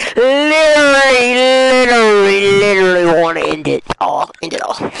salty. Literally want to end it all. End it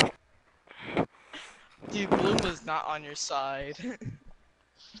all. Dude, Bloom is not on your side.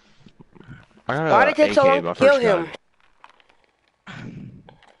 I got Why did it take so long my to kill first gun. him?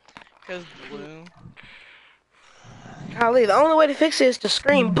 Cause Bloom. Golly, the only way to fix it is to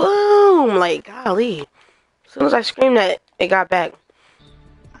scream boom! Like, golly. As soon as I screamed that, it got back.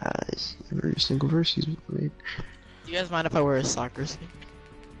 Every single verse he's made. Do you guys mind if I wear a soccer skin?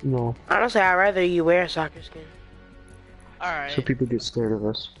 No, Honestly, I'd rather you wear a soccer skin. Alright. so people get scared of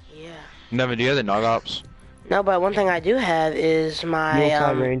us. Yeah. Nevin, do you have the Nog Ops? No, but one thing I do have is my,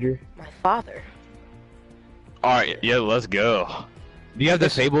 Northside Ranger. my father. Alright, yeah, let's go. Do you have the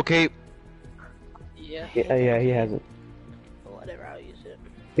Fable cape? Yeah. Yeah, he has it. Whatever, I'll use it.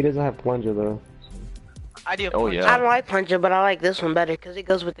 He doesn't have plunger though. I do. Oh, I yeah. don't like Puncher, but I like this one better because it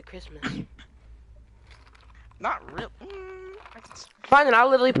goes with the Christmas. Not real. Fine, then I'll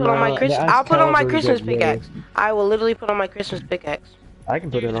literally put on my No, Christmas. the I'll put on my Excalibur's Christmas good, yeah. pickaxe. I will literally put on my Christmas pickaxe. I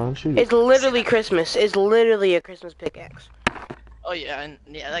can put it on. Shoot. It's literally Christmas. It's literally a Christmas pickaxe. Oh yeah, and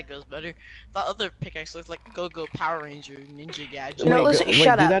yeah, that goes better. The other pickaxe looks like Go-Go Power Ranger Ninja Gadget. No, listen,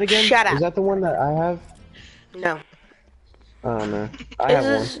 shut do up. that again? Shut up. Is that the one that I have? No, Oh no, I have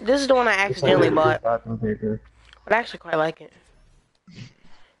one. this is the one I accidentally bought, Wrapping paper. but I actually quite like it.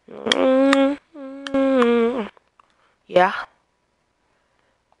 Mm-hmm. Yeah.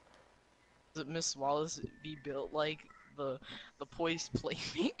 Does Miss Wallace be built like the poised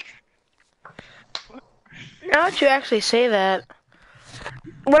playmaker? Now that you actually say that,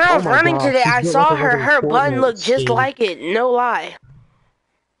 when I Oh was my running gosh, today, she's I built saw like a her. Her little button Fortnite looked just skin. like it. No lie.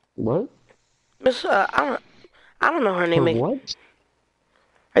 What? Miss, I don't know her For name. what?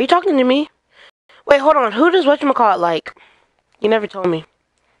 Are you talking to me? Wait, hold on. Who does whatchamacallit like? You never told me.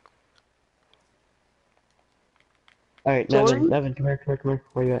 Alright, Tori? Nevin, come here.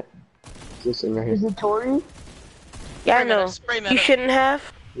 Where you at? This thing right Is here. it Tori? Yeah, I Spray meta, know. spray You meta. shouldn't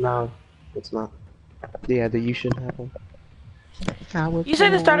have. No, it's not. Yeah, the you should have one. You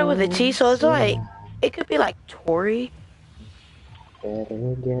said it started with a T, so it's like it could be like Tori.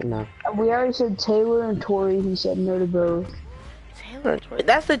 No. We already said Taylor and Tori. He said no to both. Taylor and Tori.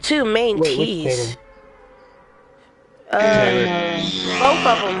 That's the two main Wait, which T's. Taylor. Both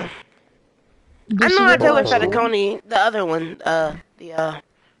of them. Did I she know go not to Taylor our school? Fetticoni, the other one.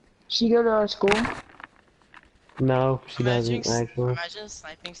 She go to our school? No, she doesn't actually. Imagine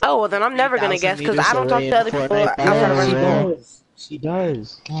sniping. Oh, well then I'm never gonna guess because I don't talk to other people outside of our she school. does. She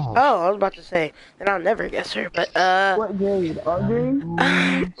does. Gosh. Oh, I was about to say, then I'll never guess her. But What grade? Our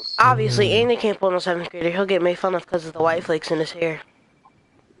grade? obviously, Andy can't pull no 7th grader. He'll get made fun of because of the white flakes in his hair.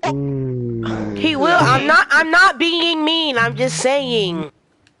 He will. I'm not being mean. I'm just saying.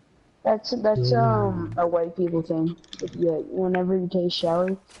 That's a white people thing. Yeah, whenever you take a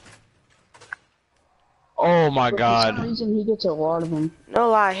shower. Oh my But for some god. reason he gets a lot of them. No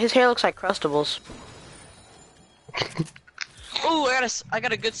lie, his hair looks like Crustables. Ooh, I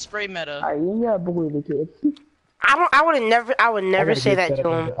got a good spray meta. Alright, you gotta believe the kid. I would never say that to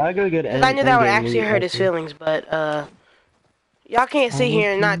him. I got a good. 'Cause I knew that would actually hurt his feelings, but y'all can't sit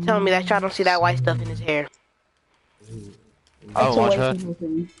here and not tell me that y'all don't see that white stuff in his hair. I That's don't a watch white that. people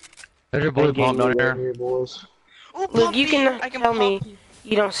thing. There's a blue pump down here. boys. Ooh, Look, you Pumpy, can I tell me pump you.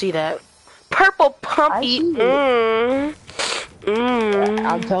 you don't see that. Purple I pumpy. see it.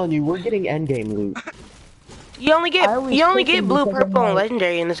 I'm telling you, we're getting endgame loot. You only I always pick get him blue, because I'm purple, and like-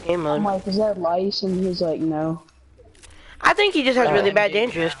 legendary in this game I'm mode. like, is that lice? And he's like, no. I think he just has really bad Endgame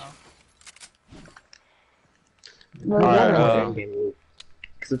dangerous. No, We Alright, want endgame loot.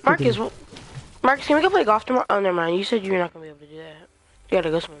 'Cause it's Marcus, freaking- Marcus, can we go play golf tomorrow? Oh, never mind. You said you're not gonna be able to do that. You gotta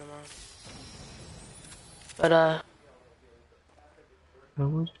go somewhere tomorrow. But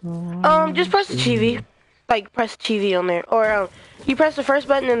just press the TV. Like press the TV on there, or you press the first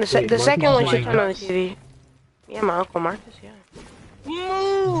button and the Wait, Marcus second one is should playing turn on the golf? TV. Yeah, my uncle Marcus. Yeah.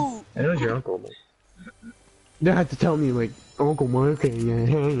 Move! I know it's your uncle, but... You don't have to tell me, like, Uncle Mark, yeah,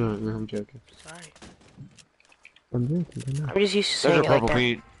 I'm joking. Sorry. I'm joking, I'm not. I'm just used to There's saying a it like purple that.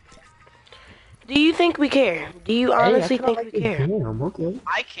 Pete. Do you think we care? Do you honestly Hey, I think kinda we like care? this game, okay.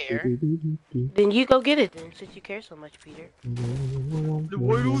 I care. Then you go get it then, since you care so much, Peter. Leave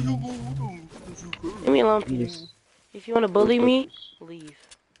me alone, Peter. If you want to bully me, leave.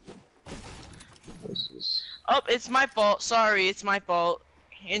 Oh, it's my fault. Sorry, it's my fault.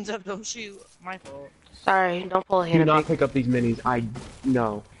 Hands up, don't shoot. My fault. Sorry, don't pull a Do hand. not pick up these minis.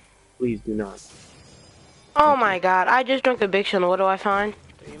 No. Please do not. Oh my god, I just drank a Big Shell. What do I find?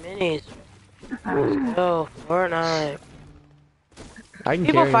 3 minis. Let's go, Fortnite. I can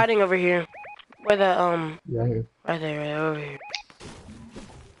People carry 'em. fighting over here. Where the, Yeah, here. right there, right over here.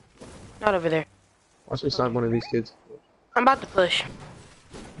 Not over there. Watch me snipe one of these kids. I'm about to push.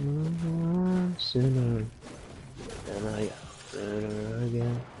 Sooner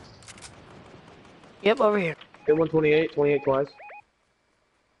again. Yep, over here. Hit 128, 28 twice.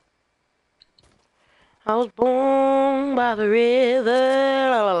 I was born by the river.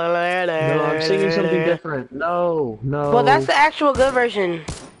 No, I'm singing something different. No. Well, that's the actual good version.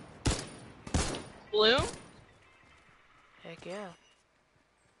 Bloom? Heck yeah.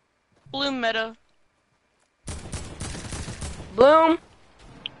 Bloom meta. Bloom.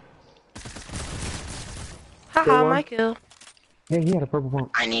 Haha, one. my kill. Yeah, he had a purple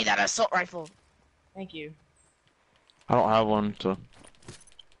pump. I need that assault rifle. Thank you. I don't have one, so.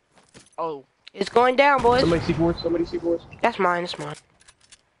 Oh. It's going down, boys. Somebody C4. That's mine, that's mine.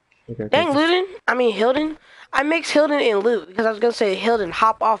 Okay. Dang, Hilden. I mixed Hilden and loot because I was gonna say Hilden,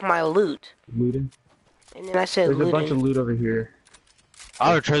 hop off my loot. Looting. And then I said There's a looting. bunch of loot over here. I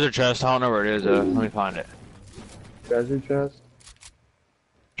have a treasure chest. I don't know where it is, though. Let me find it. Treasure chest.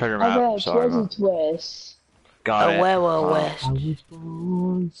 Treasure I map. got Sorry. Pleasant West. Got A it. West. I was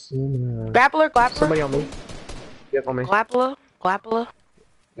born sinner. Grappler. Somebody on me. Yep, on me. Glappler.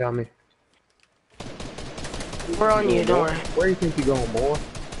 Yeah, on me. We're on you, don't worry. Where do you think you're going, boy?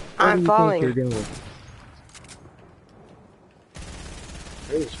 I'm falling. Where do you think you're going?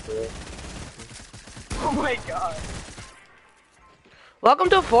 Please, bro. Oh my god. Welcome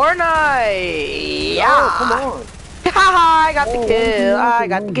to Fortnite. Yeah. Oh, come on. Haha, I got the Oh, kill. one, I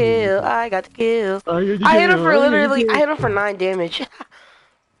got the kill. I got the kill. I hit him for 9 damage.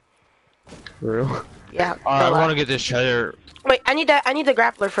 For real? Yeah. Alright, I no lie. want to get this treasure. Wait, I need the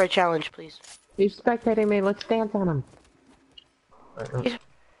grappler for a challenge, please. He's spectating me. Let's dance on him. Bro,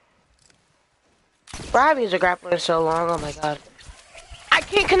 I haven't used a grappler in so long. Oh my god. I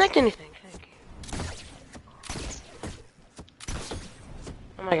can't connect anything. Thank you.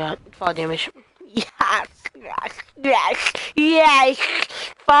 Oh my god, fall damage. Yes, yes, yes, yes!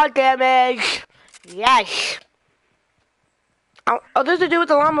 Fall damage! Yes! Oh, there's a dude with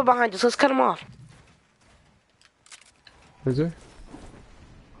the llama behind us. Let's cut him off. Is there?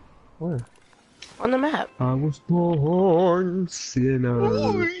 Where? On the map. I was born sinner.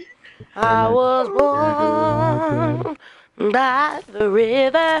 I was born by the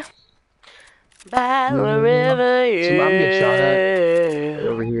river. By the river, yeah. Somebody get shot at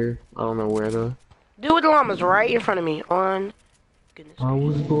over here. I don't know where though. Dude with the llama's right in front of me. On. Goodness. I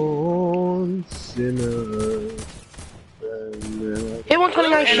was born sinner. Hit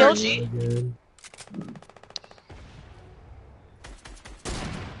 129 shield. Energy.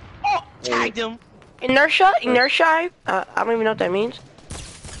 Oh, tagged him. Inertia? I don't even know what that means.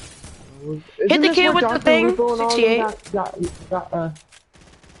 Hit the kid with the thing. 68.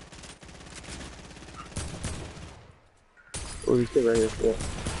 Oh, he's still right here. Yeah.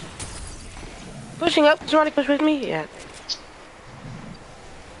 Pushing up. Somebody push with me? Yeah.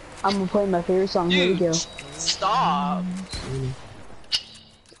 I'm gonna play my favorite song. Here we go. Stop.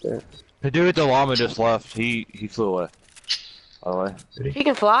 Yeah. The dude with the llama just left. He flew away. By the way. He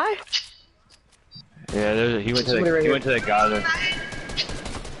can fly? Yeah, he went to Somebody right he here. went to the guy there.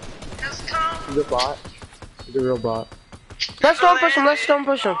 He's a bot. He's a real bot. Let's don't push him. Let's don't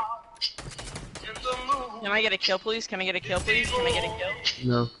push him. Can I get a kill, please? Can I get a kill, please? Can I get a kill?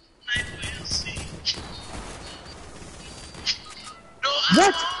 No.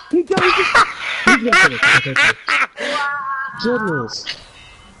 What? He got Goodness.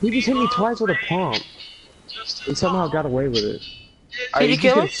 He just hit me twice with a pump. And somehow got away with it. Are Did you you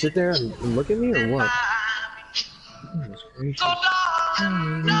kill just gonna him? sit there and look at me or what? Goodness gracious.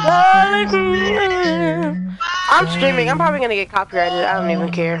 I'm streaming. I'm probably gonna get copyrighted. I don't even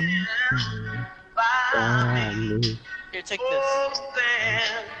care. Here, take this.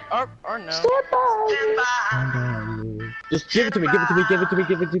 Or no. Just give it to me, give it to me, give it to me,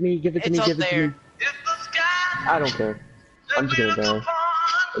 give it to me, give it to me, It's give up it to there. me. I don't care. I'm just gonna die.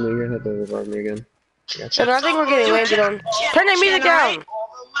 And then you're gonna have to revive me again. So I think we're getting landed on. Turn that music down.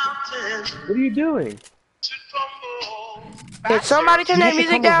 What are you doing? Can somebody turn that You have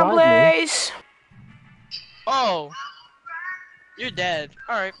to music come down, revive me. please? Oh. You're dead.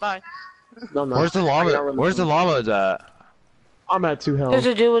 Alright, bye. No, no. Where's the llama? Where's the llamas at? I'm at 2 health. There's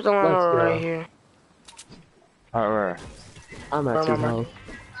a dude with the Let's llama go. right here. Alright, where? I'm at 2 health.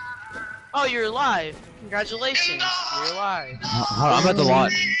 Oh, you're alive. Congratulations. You're alive. I'm at the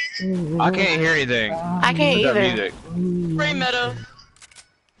lot. I can't hear anything. I can't With that either. music. Free meta.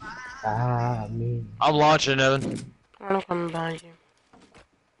 Me. I'm launching, Evan. I'm coming behind you.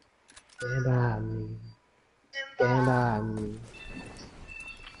 Stand by me. Stand by me.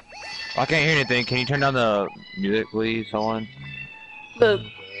 I can't hear anything. Can you turn down the music, please, someone? Look,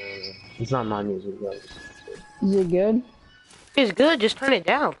 It's not my music, though. Is it good? it's good. Just turn it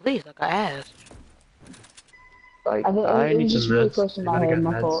down, please, like I asked. Like, I think I it need was just some really meds. close to I my gotta head. get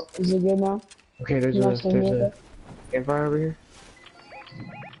My meds. fault. Is it good now? Okay, there's You a want to stand near it? campfire over here.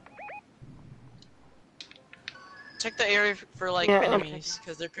 Check the area for like Yeah, I'm enemies,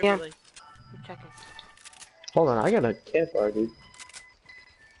 because there could Yeah. be like. I'm checking. Hold on, I got a campfire, dude.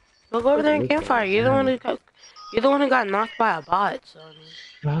 Well, go over there and campfire. You're the one who got knocked by a bot. So.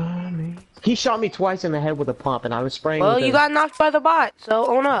 He shot me twice in the head with a pump, and I was spraying. Well, with you a... got knocked by the bot, so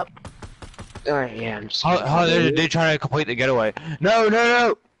own up. Alright, yeah, I'm just. Oh, there's a dude trying to complete the getaway. No,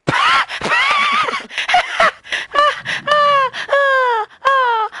 no, no!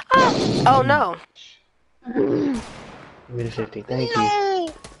 Oh no. Give me the 50. Thank you.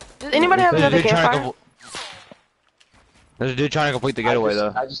 Does anybody have There's a another dude trying to campfire? There's a dude trying to complete the getaway,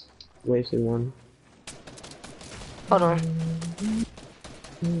 though. I just wasted one. Hold on.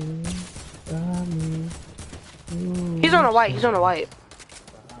 He's on a white. He's on a white.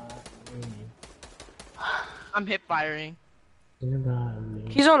 I'm hip firing. He's on a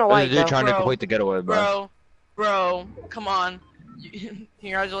There's a white dude though. trying to Bro. complete the getaway, bro. Bro, come on.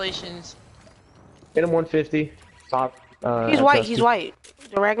 Congratulations. Hit him 150. Top. He's white. Dusty. He's white.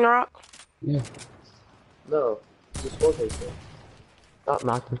 The Ragnarok. Yeah. No. Just one thing. Oh,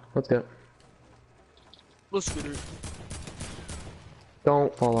 knocked him. Let's go. Let's get it.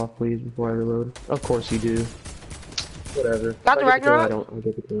 Don't fall off, please, before I reload. Of course you do. Whatever. Got the If I get kill, Ragnarok? I don't. I'll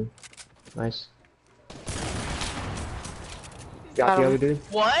get the kill. Nice. Got Got the him. other dude.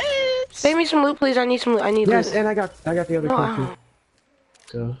 What? Save me some loot, please. I need some loot. I need Yes, loot. and I got the other No, kill too.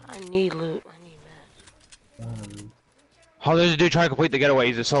 So. I need loot. I need that. Oh, there's a dude trying to complete the getaway.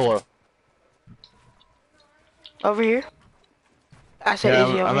 He's a solo. Over here. I said Yeah,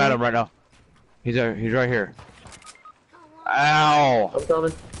 easy over I'm here. at him right now. He's right here. Ow! I'm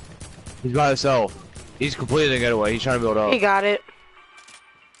coming. He's by himself. He's completing the getaway. He's trying to build up. He got it.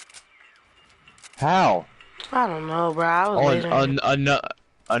 How? I don't know, bro. I was Oh, laser.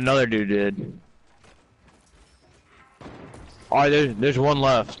 another dude did. Alright, there's one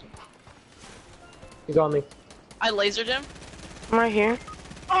left. He's on me. I lasered him. I'm right here.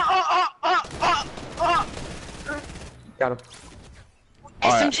 Got him.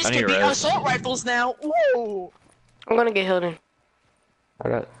 Alright, SMGs I need can be res. assault rifles now. Whoa. I'm gonna get healed in. I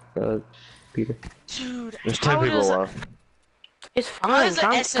got Peter. Dude, There's 10 how people does left. It's How fine. does the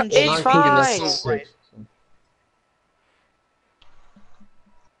Tom. SMG It's not fine. keep us- Right.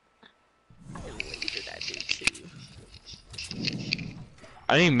 I lasered that dude too.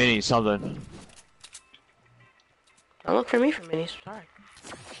 I need mini something. Don't look for me for minis. Sorry.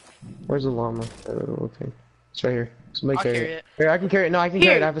 Where's the llama? Okay. It's right here. Somebody I'll carry carry it. it. Here, I can carry it. No, I can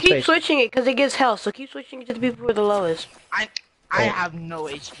carry it. I Here, have a keep space. switching it because it gives health. So keep switching it to the people who are the lowest. I have no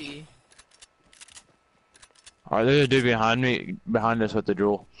HP. Alright, there's a dude behind us with the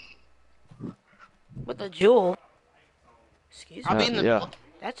jewel. With the jewel. Excuse I'll me. be in the. Yeah.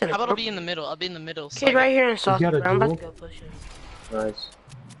 That's an How about I'll be in the middle? I'll be in the middle. kid right here in Saucy. got a I'm about to jewel? go push him. Nice.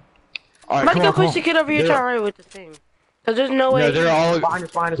 I'm Alright, about to come go on, come push the on. kid over here. They're- Try right with the thing. Cause there's no way. No, they're all. Behind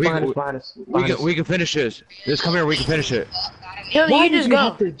us, behind us, We- behind us, behind us. We Behind us. can finish this. Just come here, we can finish it. He'll, Why you did just you go.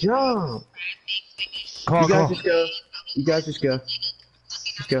 have to jump? Come on, You come guys on. just go. You guys just go.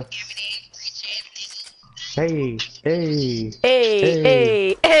 Just go. Hey, hey.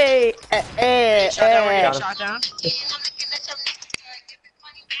 Hey, hey, hey, Shot down. We're hey. getting shot down.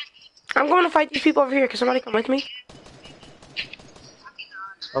 I'm going to fight these people over here. Can somebody come with me?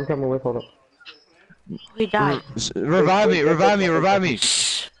 I'm coming with. Hold up. He died. Revive me, revive me, revive me.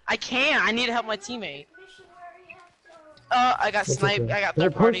 I can't. I need to help my teammate. I got It's sniped. okay. I got Here,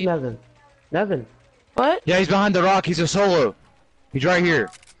 third push party. Nevin. Nevin, What? Yeah, he's behind the rock. He's a solo. He's right here.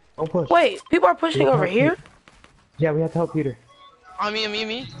 don't push. Wait, people are pushing over here? Yeah, we have to help Peter. On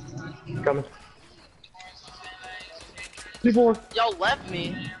me. Coming. People. Y'all left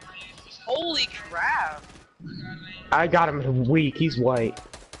me. Holy crap. I got him weak. He's white.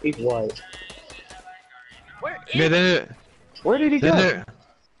 He's white. Where is Yeah, then Where did he go? then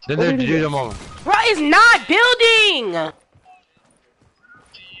Where there's did he dude go? I'm on. Bro, it's not building!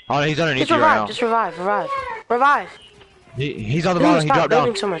 Oh, he's underneath Just you right revive, now. just revive, revive. Revive. He's on the Dude, bottom. He stop dropped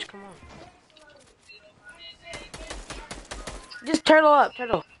building down. so much, come on. Just turtle up,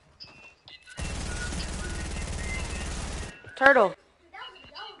 turtle. Turtle.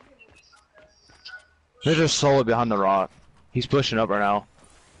 There's a solo behind the rock. He's pushing up right now.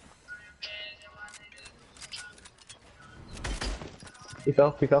 He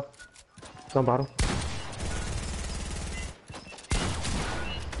fell. He fell. He's on bottom.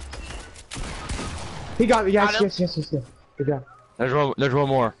 He got me. Yes, Got him. yes. Good job. There's one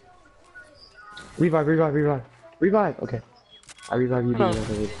more. Revive. Revive. Okay. I revive you. Hold Do on.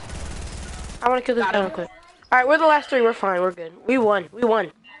 another. I wanna kill this Got guy him. real quick. Alright, we're the last three, we're fine, we're good. We won. Let's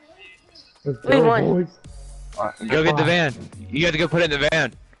We go, won. boys. Go get the van. You have to go put it in the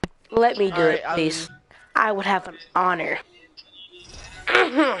van. Let me do Alright, it, please. I would have an honor.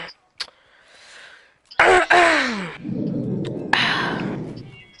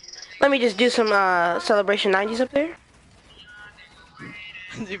 Let me just do some celebration 90s up there.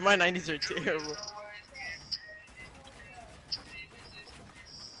 Dude, my 90s are terrible.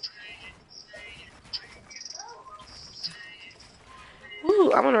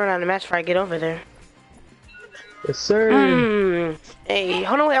 Ooh, I'm gonna run out of match before I get over there. Yes, sir. Hey,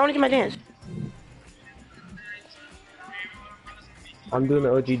 hold on, wait, I wanna do my dance. I'm doing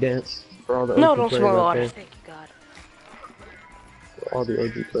the OG dance for all the No, OG don't players spoil out water. there. Thank you, God. For all the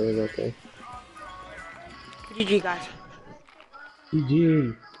OG players out there. GG, guys.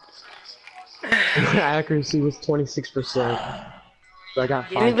 GG. My accuracy was 26%. So I got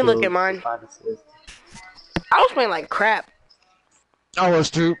 5 You didn't even look kills, at mine. 5 assists. I was playing like crap. I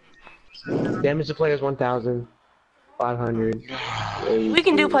was too. Damage to players 1,500. We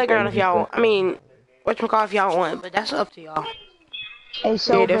can do playground if y'all want. I mean, whatchamacallit if y'all want, but that's up to y'all. Hey,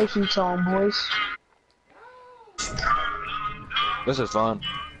 celebration song, boys. This is fun.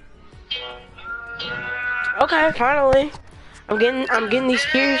 Okay, finally. I'm getting these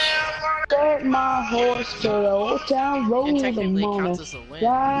tears. Start my horse to the old town road It in the technically morning. counts as a win.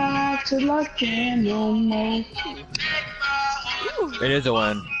 Ride till I can no more. It is a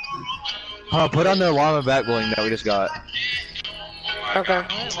win. Huh, put on the llama back bling that we just got. Okay.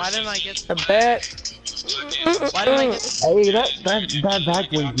 Why didn't I get? The bet. Why didn't I get? Hey, that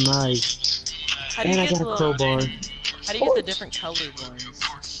back one's nice. How do you And I get got a the? crowbar. How do you get the different colored ones?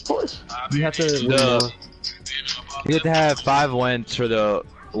 You have to win Duh. more. You You have to have 5 wins for the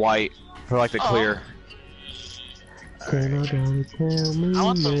white, for like the Oh. clear. Can I gotta tell me I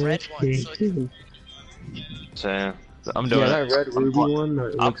want the red that one, so I can- So I'm doing Yeah, it. that red I'm ruby pl- one,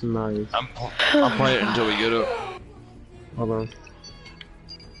 that looks nice. I'm playing it until we get it. Hold on.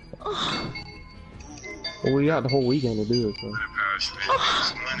 Well, we got the whole weekend to do it, so.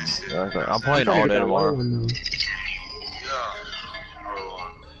 Okay, I'm playing Trying to all get day that white tomorrow. one,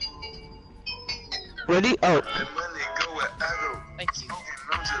 though. Ready? Oh. Thank you.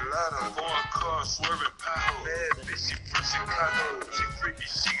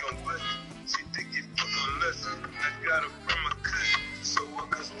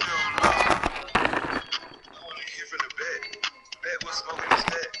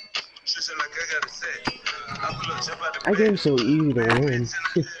 That game's so easy to win.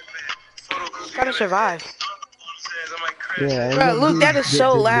 Gotta survive. Yeah, and Bro, that Luke, dude that is get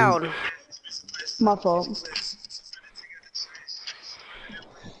so his loud. My fault.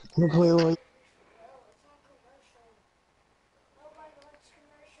 loot. Play like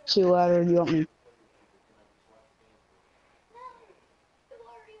Too louder, you want me?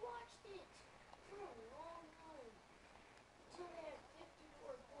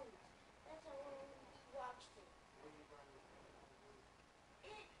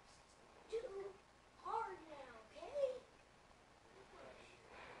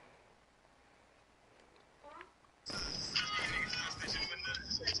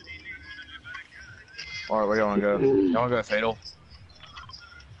 Alright, where y'all wanna go? Y'all wanna go Fatal?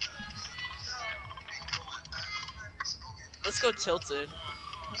 Let's go tilted.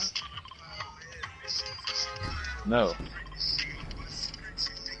 No.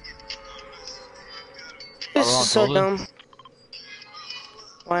 This Are we on is so Tilden? dumb.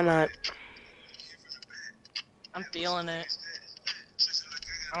 Why not? I'm feeling it.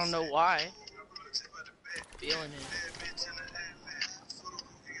 I don't know why. Feeling it.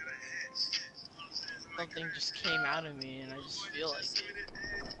 Something just came out of me and I just feel like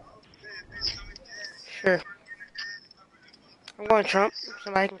it. Sure. I'm going Trump.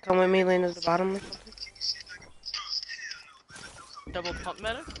 Somebody can come with me, land at the bottom or something. Double pump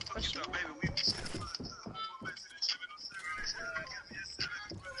meta? Question?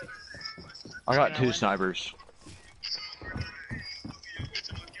 I got Can I 2 win? snipers.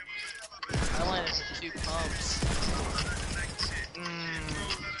 I landed with 2 pumps.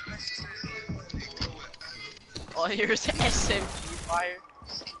 All I hear is SMG fire.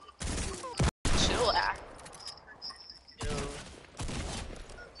 Chill out. Yo.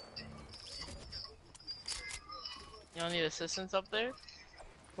 You don't need assistance up there?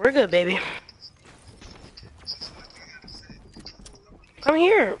 We're good, baby. Come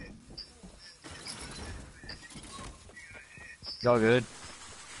here. Y'all good?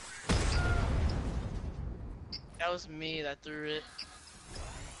 That was me that threw it.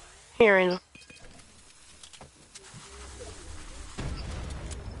 Here, Angel.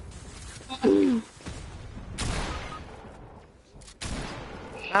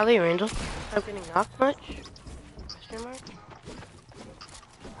 Golly, Angel. Stop getting knocked much? Question mark?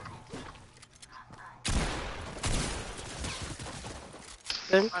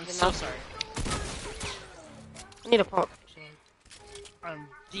 Good. I'm Get so knocked. sorry. I need a pump. So. I'm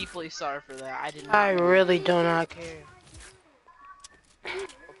deeply sorry for that. I did not. I really do not care.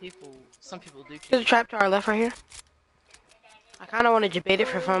 Well, some people do There's care. a trap to our left right here. I kind of want to debate it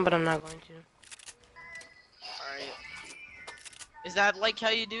for fun, but I'm not going to. Alright. Is that like how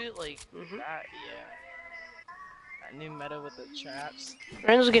you do it? Like Mhm. that? Yeah. That new meta with the traps.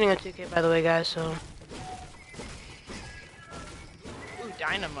 Renzo's getting a 2K, by the way, guys, so... Ooh,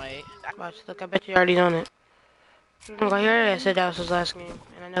 dynamite. Watch, look, I bet you already done it. Look, I heard I said that was his last game,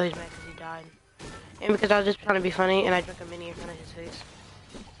 and I know he's mad because he died. And because I was just trying to be funny, and I drank a mini in front of his face.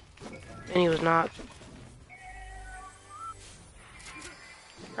 And he was knocked.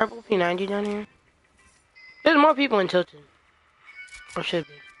 Purple P90 down here. There's more people in Tilted. Or should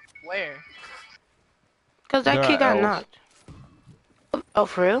be. Where? Because that There kid are got elves. knocked. Oh,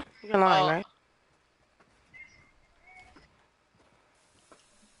 for real? You're lying, Oh. right?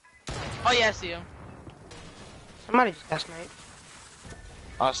 Oh yeah, I see him. Somebody just got sniped.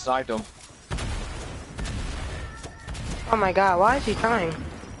 I sniped him. Oh my god, why is he trying?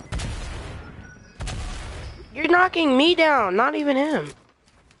 You're knocking me down, not even him.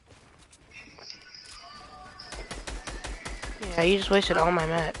 Yeah, you just wasted all my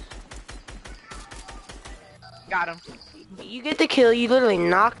mats. Got him. You get the kill, you literally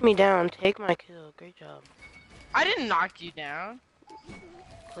knocked me down. Take my kill. Great job. I didn't knock you down.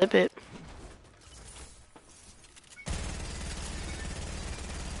 Clip it.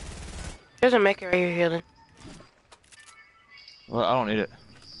 There's a mecha right here healing. Well, I don't need it.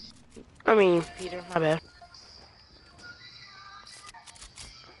 I mean, Peter, my bad.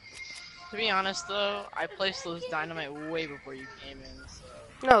 To be honest though, I placed those dynamite way before you came in,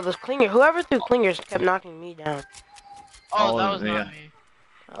 so. No, those clinger. Whoever threw clingers kept knocking me down. Oh, Oh, that was yeah. not me.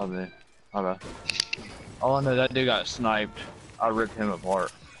 Oh, man. My bad. Oh, no, that dude got sniped. I ripped him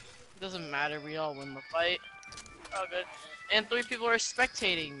apart. Doesn't matter, we all win the fight. Oh, good. And 3 people are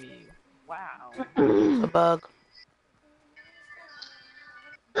spectating me. Wow. It's a bug.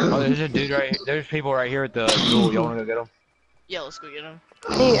 Oh, there's a dude right here. There's people right here at the duel. Y'all wanna go get them? Yeah, let's go get him.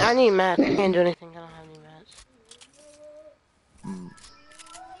 I need mats. I can't do anything. I don't have any mats.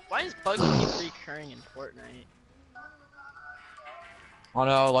 Why does bugs keep recurring in Fortnite? Oh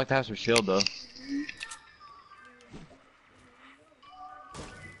no, I'd like to have some shield though.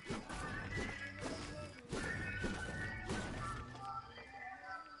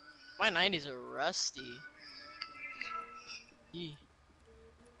 My 90s are rusty. Yee.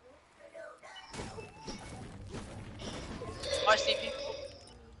 Watch DP.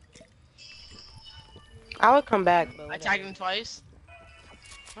 I would come back, but I tagged him twice.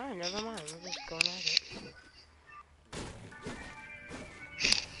 alright, never mind. We're just going at it.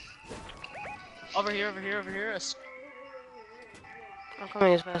 Over here, over here, over here. I'm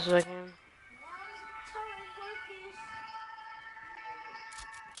coming as fast as I can.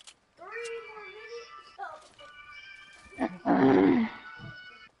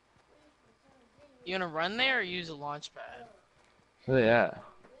 You wanna run there or use a launch pad? Where they at?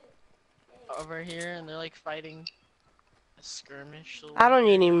 Over here, and they're like fighting a skirmish. So I don't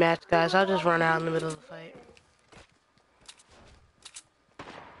need any mats, guys. I'll just run out in the middle of the fight.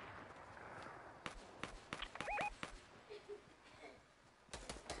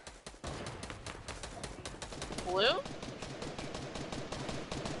 Blue?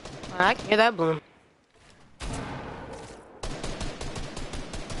 I can hear that bloom.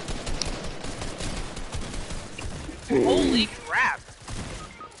 Holy crap!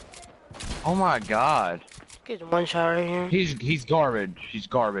 Oh my god. Get one shot right here. He's garbage. He's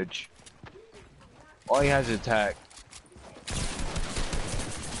garbage. All he has is attack.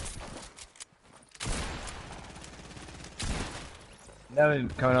 Devin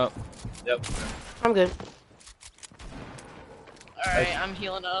coming up. Yep. I'm good. Alright, I'm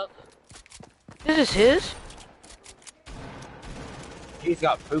healing up. This is his? He's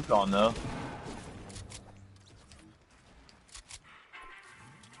got pooped on though.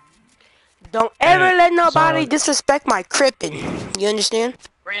 Don't ever Hey, let nobody someone- disrespect my crippin'. You understand?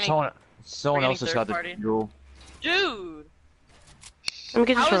 Brandon, Someone else has got the third party. jewel. dude! Let me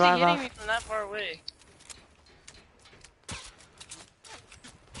get this How is he revive hitting off. me from that far away? I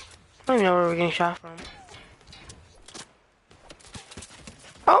don't even know where we're getting shot from.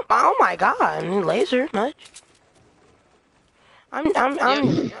 Oh my god, laser, much. I'm Who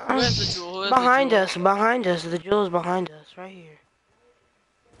has the jewel? Who has behind the jewel? us, behind us. The jewel is behind us, right here.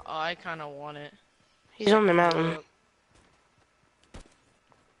 Oh, I kinda want it. He's on the mountain.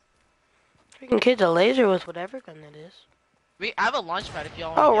 Freaking kid's a laser with whatever gun that is. I have a launch pad if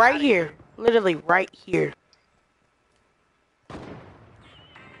y'all want. Oh, right here. Literally right here.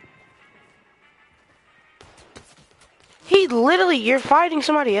 He literally, you're fighting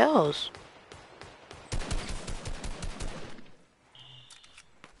somebody else.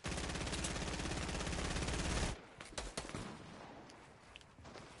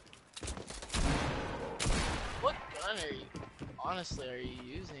 What gun are you, honestly, are you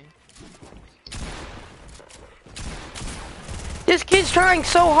using? This kid's trying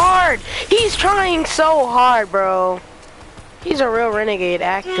so hard. He's trying so hard, bro. He's a real renegade,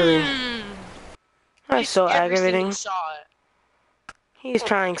 actually. That's so Every single aggravating. shot. He's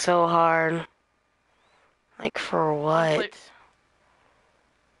trying so hard. Like, for what? Wait.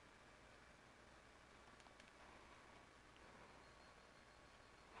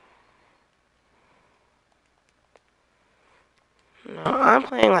 No, I'm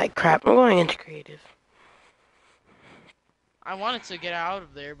playing like crap. I'm going into creative. I wanted to get out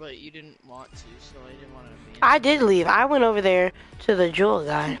of there, but you didn't want to, so I didn't want to be. I did leave. I went over there to the jewel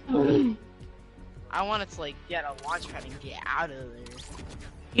guy. I wanted to like get a launch pad and get out of there.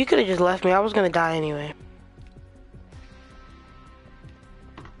 You could have just left me. I was gonna die anyway.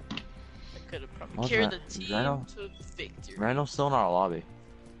 I could have probably What's carried that? the team Randall? to victory. Randall's still in our lobby.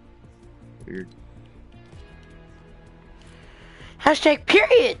 Weird. Hashtag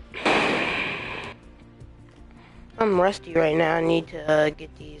period. I'm rusty right now. I need to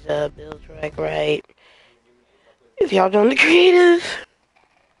get these builds right. If y'all doing the creative,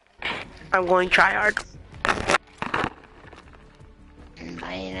 I'm going try hard.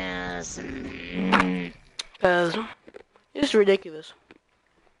 Cause It's ridiculous.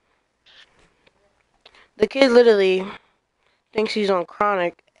 The kid literally thinks he's on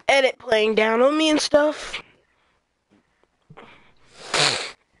chronic edit playing down on me and stuff.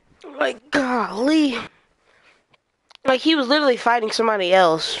 Like, golly. Like, he was literally fighting somebody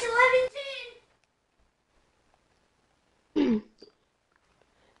else.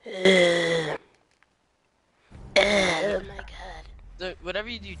 Oh my god. So, whatever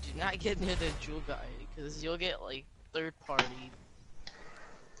you do not get near the jewel guy, because you'll get, like, third party.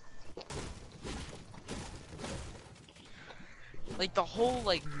 Like, the whole,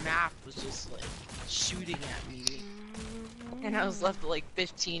 like, map was just, like, shooting at me. And I was left with, like,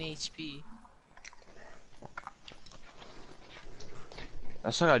 15 HP.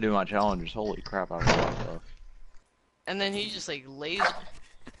 That's what I do in my challenges. Holy crap, I was a lot of stuff. And then he just, like,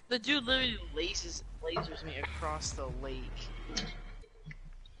 the dude literally lasers me across the lake.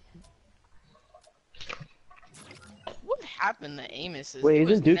 What happened to Amos? Wait,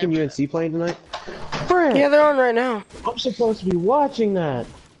 isn't Duke and UNC playing tonight? Frick! Yeah, they're on right now. I'm supposed to be watching that.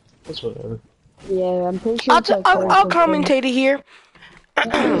 That's whatever. Yeah, I'm pretty sure it's like I'll commentate it here.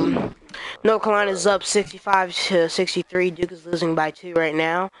 North Carolina's up 65 to 63. Duke is losing by 2 right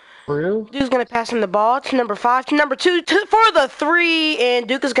now. For real? Duke's gonna pass him the ball to number 5 to number 2 for the 3, and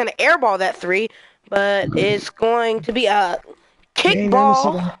Duke is gonna airball that 3, but it's going to be a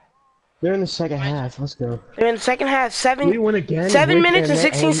kickball. They're in the second half. Let's go. They're in the second half. We win again. 7 minutes and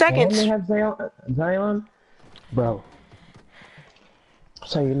 16 seconds. And they have Zion? Bro.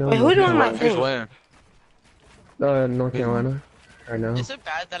 So you know. Wait, who doing my Who's thing? winning? North Carolina. I know. Is it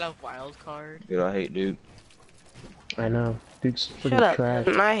bad that I have wild card? Dude, I hate Duke. I know. Duke's Shut freaking up. trash.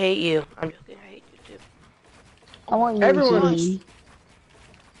 I hate you. I'm joking. I hate you too. I want you Everyone- to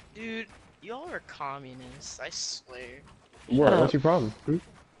Dude, y'all are communists, I swear. What? up. What's your problem?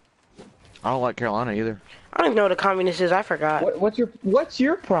 I don't like Carolina either. I don't even know what a communist is. I forgot. What's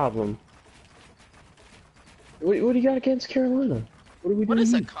your problem? What do you got against Carolina? What do we do? What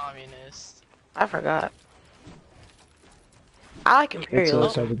is to a you? communist? I forgot. I like It's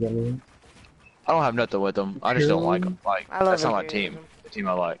Imperials. so again. I don't have nothing with them. I just don't like them. Like, I love that's not my Imperialism. team. The team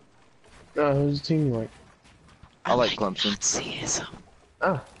I like. Who's the team you like? I like Clemson. Nazism.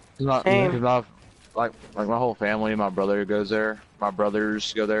 Oh, It's not, Same. cause like my whole family, my brother goes there. My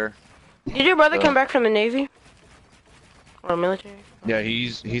brothers go there. Did your brother come back from the Navy? Or military? Yeah,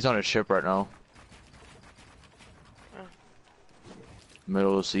 he's on a ship right now. Oh.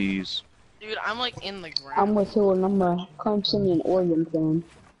 Middle of the seas. Dude, I'm like in the ground. I'm with you, and I'm a Clemson and Oregon fan.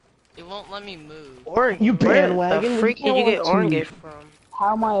 It won't let me move. Oregon? You Where bandwagon? the freak You did you can't get want Oregon to- from?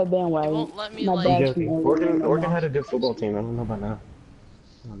 How am I a It bandwagon? won't let me, My like... dad's joking. from Oregon had a good football team. I don't know about now.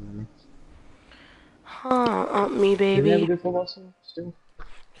 Huh, me Do they have a baby. good football team still?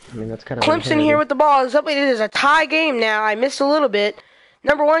 I mean, that's kind of Clemson here with the ball. It's up. It is a tie game now. I missed a little bit.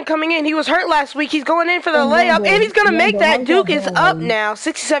 Number 1 coming in. He was hurt last week. He's going in for the layup, and he's gonna make that. Duke is up now,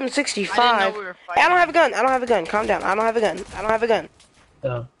 67-65. I didn't know we were fighting. I don't have a gun. I don't have a gun. Calm down. I don't have a gun. I don't have a gun.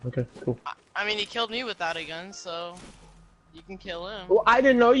 Oh, okay, cool. I mean, he killed me without a gun, so... You can kill him. Well, I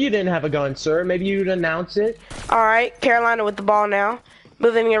didn't know you didn't have a gun, sir. Maybe you'd announce it. All right, Carolina with the ball now,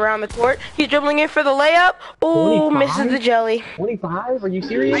 moving around the court. He's dribbling in for the layup. Ooh, 25? misses the jelly. 25? Are you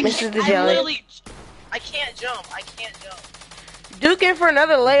serious? Misses the I jelly. literally... I can't jump. I can't jump. Duke in for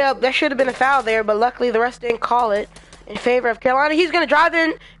another layup. That should have been a foul there, but luckily the rest didn't call it in favor of Carolina. He's gonna drive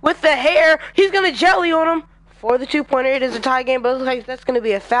in with the hair. He's gonna jelly on him for the 2-pointer. It is a tie game, but it looks like that's gonna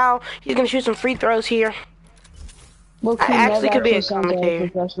be a foul. He's gonna shoot some free throws here. Low-key, I actually that could be a sounds like commentator.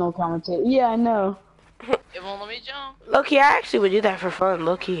 professional commentator. Yeah, I know. It won't let me jump. Low-key, I actually would do that for fun,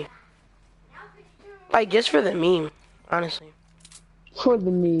 low-key. Like, just for the meme, honestly. For the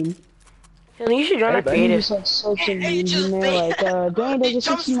meme. And you should join our Hey, buddy. creative. Just like such a It meme, just- you know, like, Danny It does a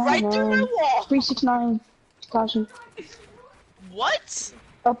jumps 69, right through my wall. 369, Takashi. What?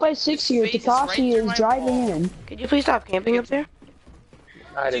 Up by 6 here, His face is right Takashi through is my driving wall. in. Could you please stop camping up there?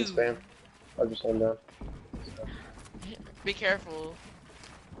 I didn't Dude. spam. I'll just hold down. Be careful.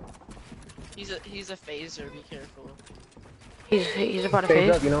 He's a phaser. Be careful. He's about to Phase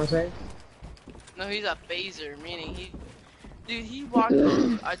phase. up, you know what I'm saying? No, he's a phaser, meaning he walked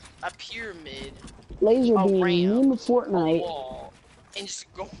a pyramid Laser A beam, ramp. meme of Fortnite. wall and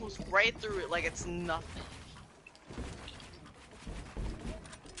just goes right through it like it's nothing.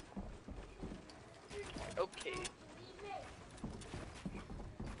 Okay.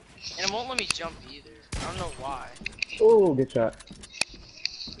 And it won't let me jump either. I don't know why. Oh, good shot.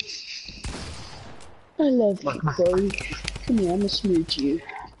 I love you, Chloe. Come here, I'ma smooch you.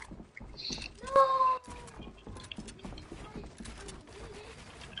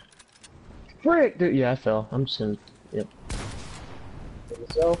 Frick, dude. Yeah, I fell. I'm just gonna. Yep.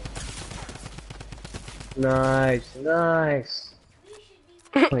 himself. Nice, nice.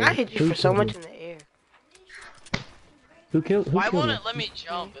 Wait, I hit you who for so killed much me? in the air. Who killed? Who Why killed won't me? it let me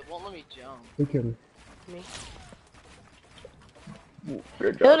jump? It won't let me jump. Who killed me? Me.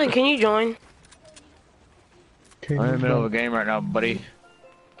 Good job. Hilton, can you join? I'm in the middle of a game right now, buddy.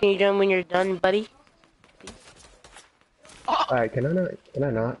 Can you join when you're done, buddy? Alright, can I not? Can I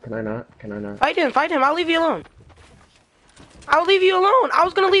not? Can I not? Can I not? Fight him, fight him. I'll leave you alone. I'll leave you alone. I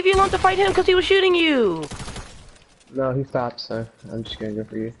was gonna leave you alone to fight him because he was shooting you. No, he stopped, so I'm just gonna go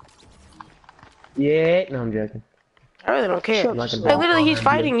for you. Yeah, no, I'm joking. I really don't care. Shut I'm not gonna Like, up. literally, he's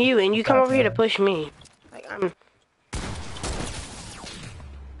fighting you, and you come Stop over here to that. push me. Like, I'm...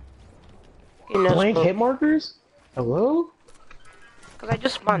 You know, Blank hit markers? Hello? because I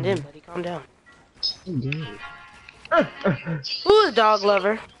just spawned in, buddy. Calm down. Indeed. Who's dog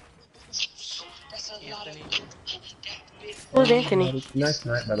lover? Anthony. Who's Anthony? Nice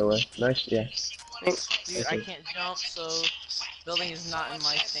night, by the way. Nice, yeah. Thanks. Dude, I can't jump, so building is not in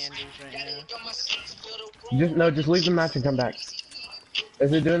my standards right now. Just leave the match and come back.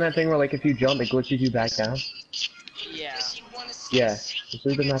 Is it doing that thing where, like, if you jump, it glitches you back down? Yeah. Yeah. Just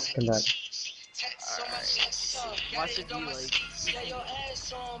leave the match and come back. Alright. Watch it be like.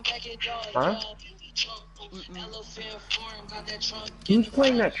 Huh? Who's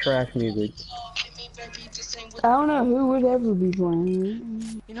playing that trash music? I don't know who would ever be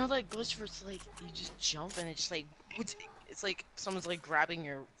playing. You know that glitch where it's like you just jump and it's like it's like someone's like grabbing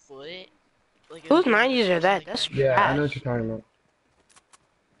your foot. Like Whose it's- 90s are that? like- That's Yeah, I know what trash. you're talking about.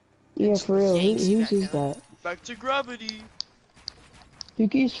 Yeah, for real. Yanks Whose back is down. that? Back to gravity. Who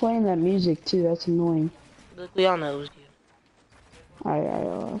keeps playing that music too? That's annoying. Look, we all know it was you.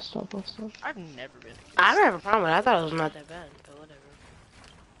 I'll stop. I've never been. I don't have a problem with it. I thought it was not that bad, but whatever.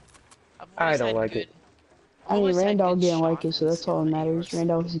 I've I always don't had like good- it. I mean, always had Randall good didn't like it, shots so that's all that in matters. COD.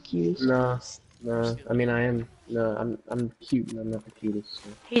 Randall's the cutest. No, no. I mean, I am. No, I'm cute, and I'm not the cutest. So.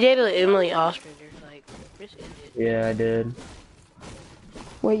 He dated Emily Ostrander. Like, just end it. Yeah, I did.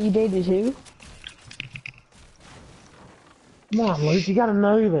 Wait, you dated who? Come on, Luke, you gotta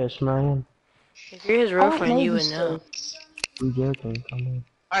know this, man. If you're his I real don't friend, know you would this know. stuff. I'm joking. Come on.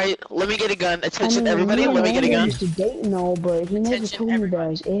 Alright, let me get a gun. I Attention, mean, everybody, me and let me get a Randall gun. used to date and all, but he never Attention, told me about everybody.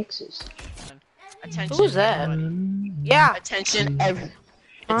 his exes. Attention, Who's that? everybody. Yeah. Attention, Huh?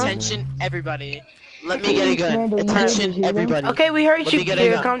 attention, everybody. Let me get a gun. Randall, you Attention, dated who then? everybody. Okay, we heard Let you, me get a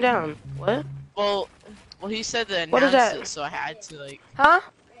dear. gun. Calm down. What? Well, he said to What is announce that? it, so I had to like. Huh?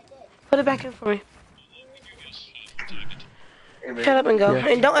 Put it back in for me. Shut up and go. Yeah.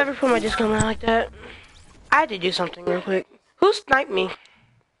 And don't ever put my disco on like that. I had to do something real quick. Who sniped me?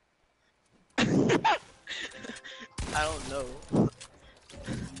 I don't know.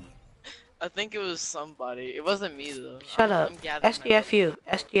 I think it was somebody. It wasn't me though. Shut I'm up. gathering SDFU.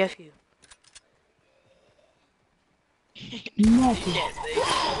 SDFU. You Nothing. can't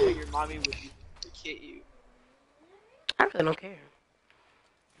say your mommy would hit you. I really don't care.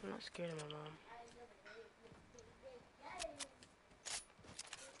 I'm not scared of my mom.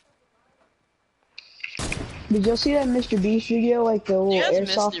 Did y'all see that Mr. Beast video, like the You little guys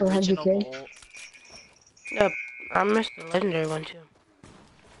missed airsoft the for original 100K? Bolt. Yep. I missed the legendary one too.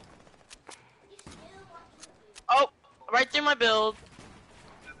 Oh, right through my build.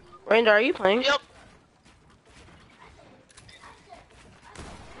 Randa, are you playing? Yep.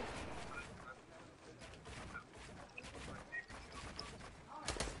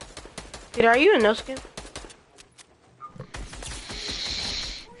 Peter, are you in no skin?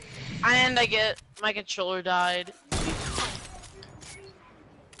 And I get my controller died.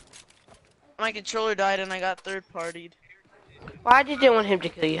 My controller died and I got third partied. Well, I just didn't want him to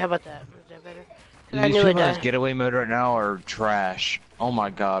kill you. How about that? Is that better? 'Cause I These knew it people in this died. getaway mode right now are trash. Oh my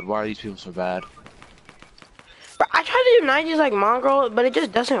god, why are these people so bad? But I tried to do 90s like Mongrel, but it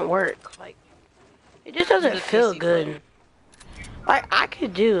just doesn't work. Like, it just doesn't He's a feel PC good. player. Like, I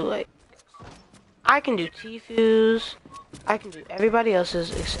can do Tfuse. I can do everybody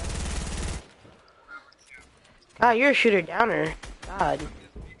else's except. God, you're a shooter downer. God.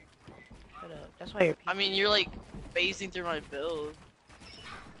 Shut up. That's why you're. I mean, you're like phasing through my build.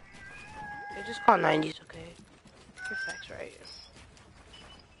 It's just called 90s, okay? Your facts right.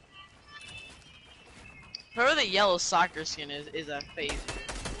 Whoever the yellow soccer skin is a phaser.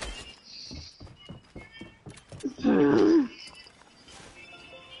 You're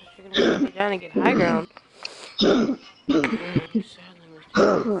gonna put me down and get high ground. Sadly,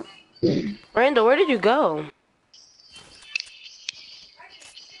 Mr. Randall, where did you go?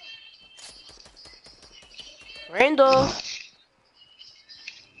 Randall.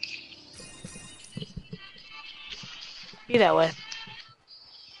 Be that way.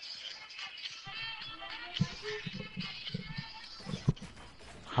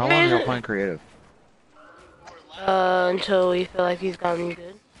 How long are y'all playing creative? Until we feel like he's gotten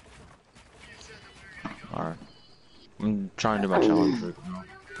good. Alright. I'm trying to do my challenge right now.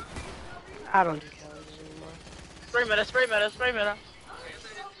 I don't do challenges anymore. Spray meta, spray meta, spray meta.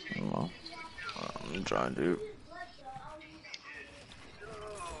 Well, I'm trying to.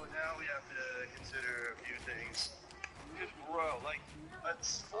 Oh, now we have to consider a few things. Because, bro, like, a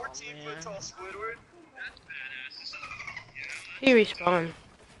 14-foot tall Squidward? That's badass. He respawned.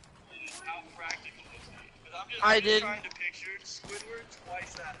 How practical is he? 'Cause I'm just I did. trying to picture Squidward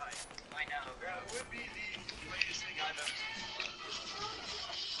twice that height. I know. That would be the greatest thing I've ever seen.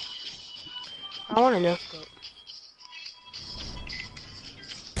 I want to know scope.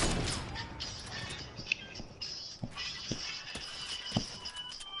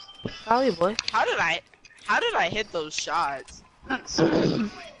 Sorry, boy. How did I hit those shots? Are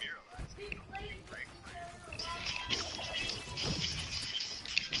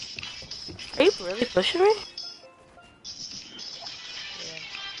you really pushing me? Yeah.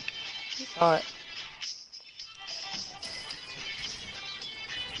 You saw it.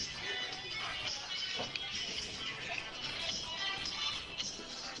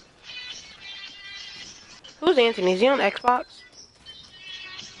 Who's Anthony? Is he on Xbox?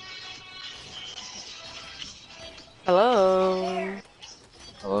 Hello?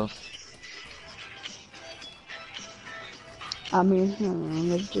 Hello? I'm here. I don't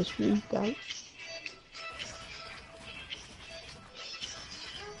know, it's just me, guys.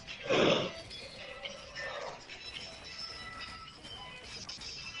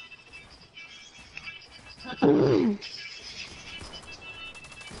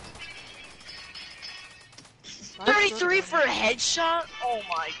 Why 33 for a headshot? Oh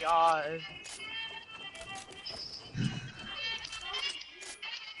my god.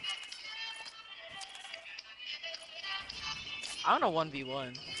 I don't know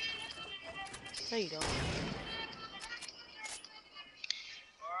 1v1. No, you don't.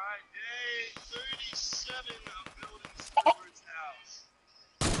 Alright, day 37 of building Squidward's house.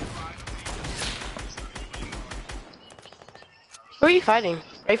 Who are you fighting?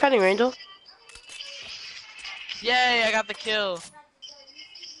 Are you fighting Randall? Yay, I got the kill.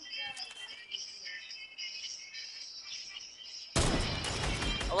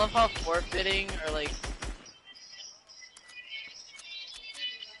 I love how forfeiting or like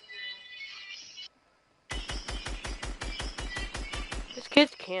This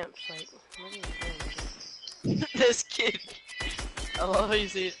kid's camps, like, what are you doing? this kid. I love how you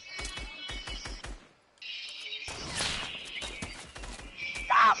see it.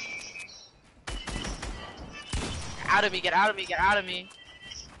 Stop! Get out of me, get out of me, get out of me.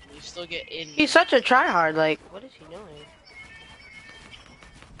 You still get in. He's such a tryhard, like, what is he doing?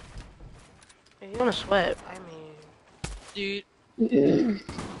 If you wanna sweat, I mean... Dude,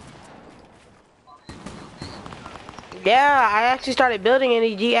 Yeah, I actually started building and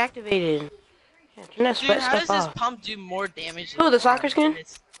he deactivated. Yeah, turn that dude, sweat how does stuff this off. pump do more damage? Who, than the soccer skin?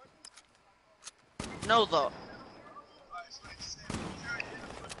 It's... No, though.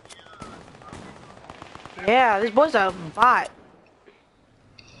 Yeah, this boy's a bot.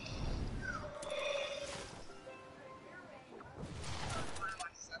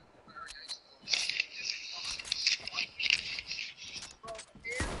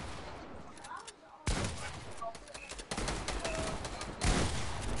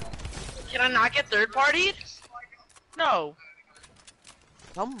 Can I not get third partied? No.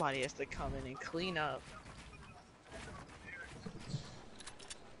 Somebody has to come in and clean up.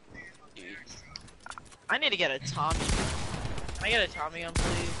 Dude. I need to get a Tommy gun. Can I get a Tommy gun,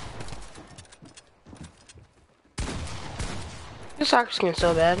 please? This soccer skin's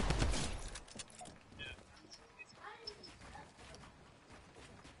so bad.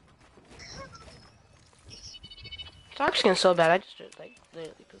 Soccer skin's so bad, I just like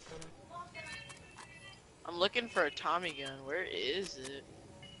literally pooped on him. I'm looking for a Tommy gun. Where is it?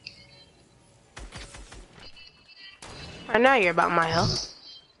 Right now you're about my health.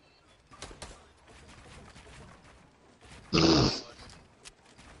 Oh,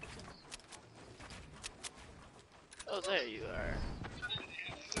 there you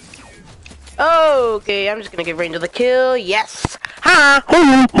are. Okay, I'm just gonna give Ranger the kill. Yes! Ha!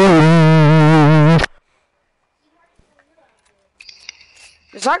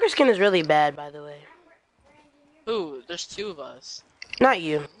 The soccer skin is really bad, by the way. Ooh, there's two of us. Not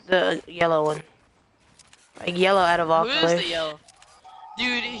you, the yellow one. Like yellow out of all Who colors. is the yellow?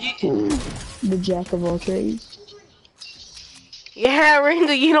 Dude, he... The jack of all trades. Yeah,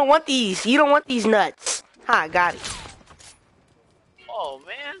 Ranger, you don't want these. You don't want these nuts. Ha, got it. Oh,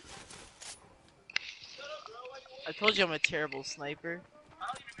 man. I told you I'm a terrible sniper.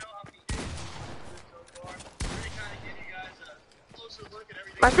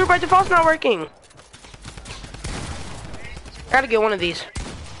 My screw by default's not working. Gotta get one of these.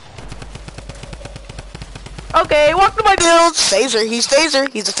 Okay, walk to my builds. Phaser, he's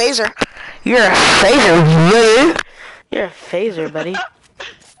Phaser. He's a Phaser. You're a Phaser, buddy. You're a Phaser, buddy.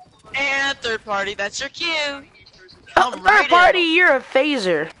 And third party, that's your cue. Third party, you're a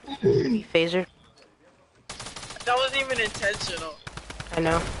Phaser. You Phaser. That wasn't even intentional. I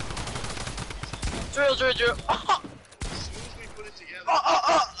know. Drill. As soon as we put it together.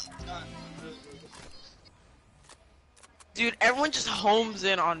 Dude, everyone just homes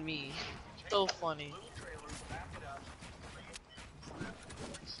in on me. So funny.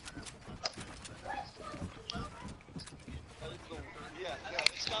 Yeah,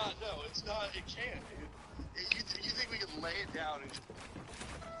 it's not. No, it's not. It can't, dude. You think we can lay it down and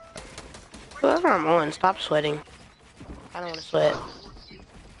Well, that's what I'm on. Stop sweating. I don't want to sweat.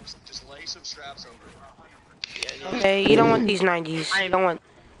 just lay some straps over it? Okay, you don't want these 90s. You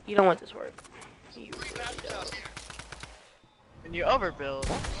don't want this work. When you overbuild.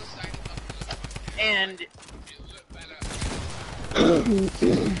 And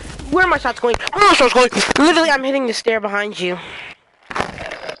Where are my shots going? Where are my shots going? Literally, I'm hitting the stair behind you.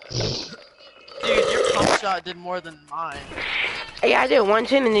 dude, your pump shot did more than mine. Yeah, I did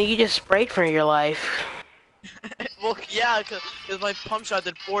 110 and then you just sprayed for your life. Well, yeah, cause my pump shot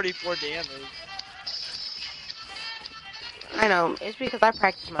did 44 damage. I know, it's because I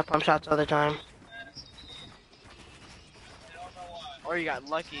practice my pump shots all the time. Or you got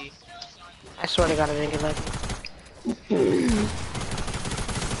lucky. I swear to God, I didn't get lucky.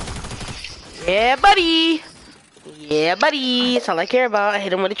 Yeah, buddy! Yeah, buddy! That's all I care about. I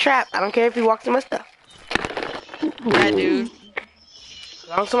hit him with a trap. I don't care if he walks in my stuff. Yeah, dude. As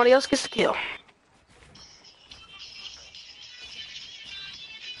long as somebody else gets the kill.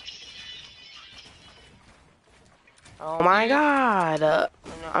 Oh my God! No,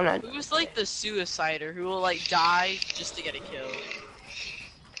 I'm not. Who's like the suicider who will like die just to get a kill?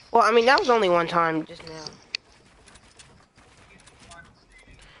 Well, I mean, that was only one time just now.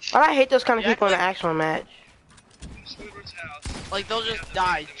 But I hate those kind of Yeah, people in an actual match. Squidward's house. Like they'll just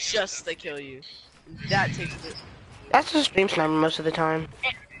die just to kill you. That takes it. That's just stream sniper most of the time.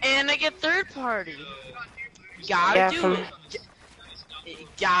 And I get third party. Gotta Yeah, do from- it. You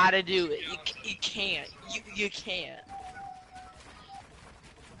gotta do it. You can't. You can't.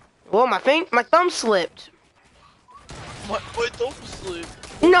 Whoa, my thumb slipped. What don't sleep?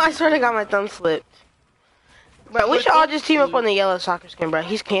 No, I swear to God, my thumb slipped. Bro, we should all just team up on the yellow soccer skin, bro.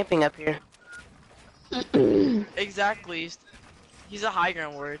 He's camping up here. Exactly. He's a high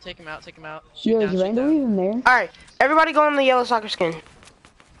ground warrior. Take him out. Yo, Down, is shoot Randall down. even there? Alright, everybody go on the yellow soccer skin.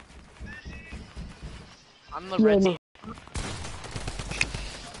 I'm the Yeah, red no. team.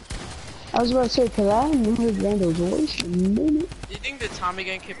 I was about to say, cause I haven't heard Randall's voice in a minute. Do you think the Tommy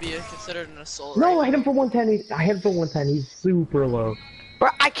gun could be considered an assault? No, I rifle? hit him for 110. I hit him for 110. He's super low. Bro,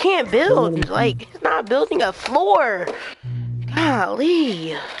 I can't build. Like, it's not building a floor.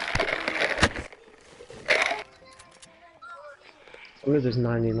 Golly. What is this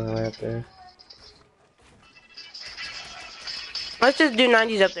 90 mile up there? Let's just do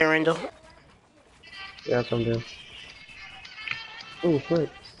 90s up there, Randall. Yeah, that's what I'm doing. Oh, frick.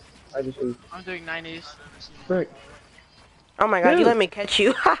 I just moved. I'm doing 90s. Frick. Oh my God, you Dude. let me catch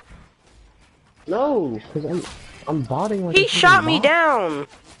you. No, because I'm botting like He a shot freaking me bot. down.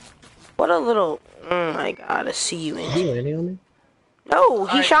 What a little. Oh my God, I see you in. Is he landing on me? No,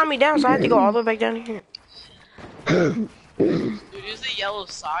 he Alright. shot me down, so I had to go all the way back down here. Dude, use the yellow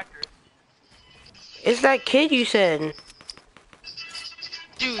soccer. It's that kid you said.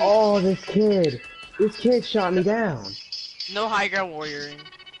 Dude, Oh, this kid. This kid shot me down. no high ground warrioring.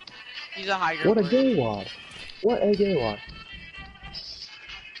 He's a high ground What a warrior. gay wad. What a gay wad.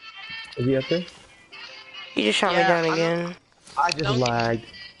 Is he up there? He just shot me Yeah, down I'm- again. I just Don't- lagged.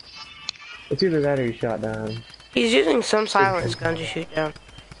 It's either that or he shot down. He's using some silence gun to shoot down.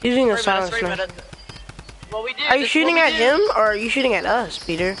 Using a Sorry, silence sorry, gun. but what we did. Are you this is shooting what at we did. him or are you shooting at us,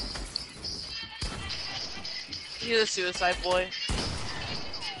 Peter? He's a suicide boy.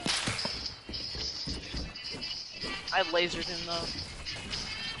 I lasered him though.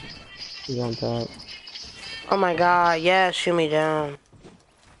 He's on top. Oh my God, yeah, shoot me down.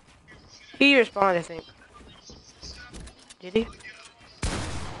 He respawned, I think. Did he?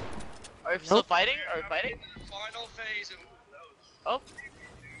 Are we still Nope. fighting? Are we fighting? Final phase. Oh,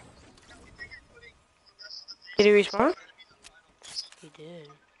 Did he respawn? He did.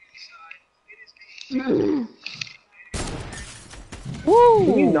 Woo!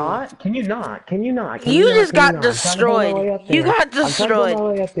 Can you not? Can you not? Can you not? Can You not? just Can got not? I'm trying to build my way destroyed. up You there. got I'm trying to build destroyed. my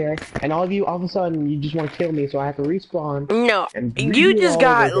way up there, and all of you, all of a sudden, you just want to kill me, so I have to respawn No, and you redo it just all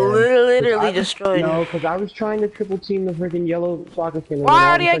over got again. 'Cause literally destroyed. No, because I was trying to triple team the freaking yellow soccer kid, and Well, then I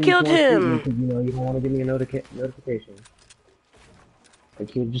all of a already had sudden you just killed want to shoot me him. because you don't want to give me a notification.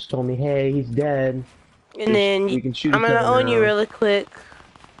 Like you just told me, hey, he's dead. And then We can shoot I'm each gonna other own you now. really quick.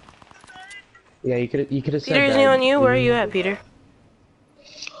 Yeah, you could have said Peter, is that. he on you? Where are you at, Peter?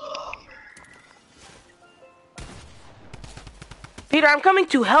 Peter, I'm coming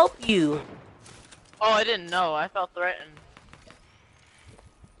to help you. Oh, I didn't know. I felt threatened.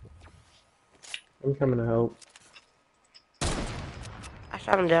 I'm coming to help. I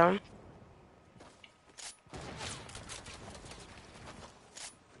shot him down.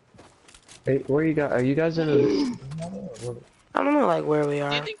 Hey, where you got? Are you guys in a? I don't know, like, where we Do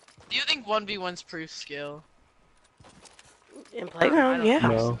are. you think 1v1's proof skill? In playground, yeah.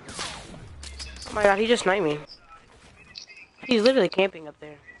 No. Oh my god, he just sniped me. He's literally camping up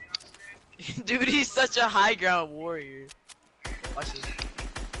there. Dude, he's such a high ground warrior. Watch this.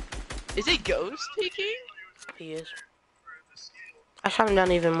 Is he ghost peeking? He is. I shot him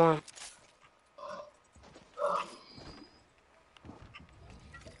down even more.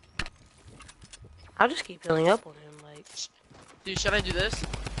 I'll just keep healing up on him, like, Dude, should I do this?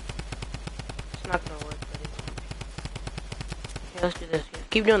 it's not gonna work, buddy. Yeah, let's do this. Yeah.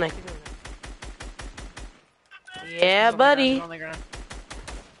 Keep doing that, keep doing that. Yeah, He's on the ground, buddy. he's on the ground.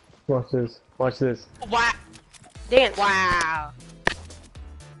 Watch this. Watch this. Wow. Dance. Wow.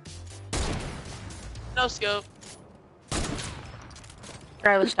 No scope.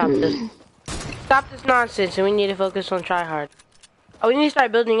 Alright, let's stop this. Stop this nonsense, and we need to focus on try hard. Oh, we need to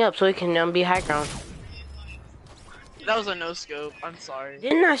start building up so we can be high ground. That was a no scope. I'm sorry.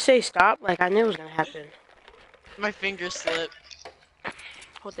 Didn't I say stop? Like, I knew it was gonna happen. My finger slipped.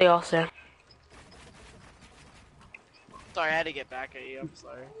 What they all say. Sorry, I had to get back at you. I'm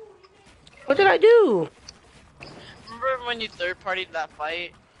sorry. What did I do? Remember when you third partied that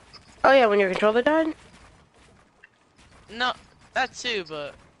fight? Oh yeah, when your controller died? No, that too,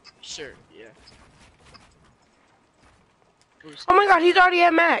 but sure, yeah. Boost. Oh my god, he's already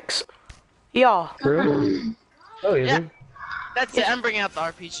at max. Y'all. Really? Oh, is Yeah. he? That's it. I'm bringing out the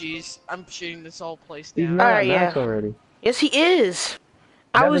RPGs. I'm shooting this whole place He's down. not Alright, at max yeah. already. Yes, he is.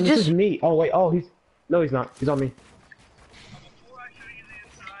 I was Devin, this just. is me. Oh wait. Oh, he's. No, he's not. He's on me.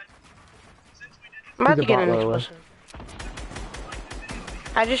 I'm about He's to get a an bot, by the way. explosion.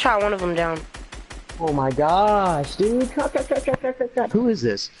 I just shot one of them down. Oh my gosh, dude! Crap. Who is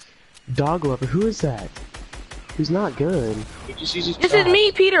this? Dog lover. Who is that? He's not good. He just uses This is trash.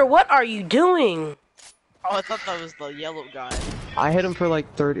 me, Peter. What are you doing? Oh, I thought that was the yellow guy. I hit him for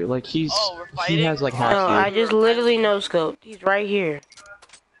like 30. Like he's. Oh, we're He fighting? has like No, half I speed. just literally no scoped. He's right here.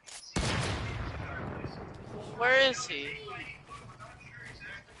 Where is he?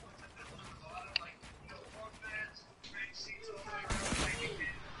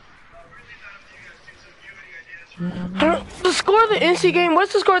 The score of the NC game.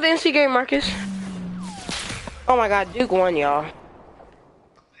 What's the score of the NC game, Marcus? Oh my god, Duke won, y'all.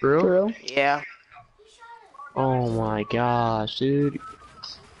 For real? For real? Yeah. Oh my gosh, dude.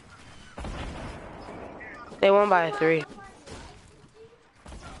 They won by 3.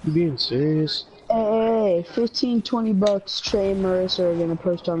 You being serious? Hey, 15, 20 bucks. Trey and Marissa are gonna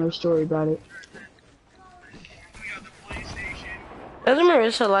post on their story about it. Doesn't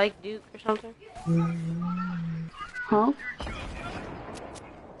Marissa like Duke or something? Huh?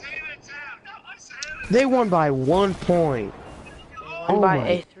 They won by 1 point. Won Oh by my-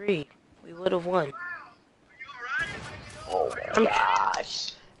 a 3. We would have won. Oh my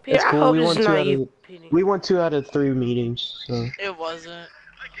gosh. Peter, That's I cool. hope We this won is 2 not out you. of Peter. we won 2 out of 3 meetings. So It wasn't.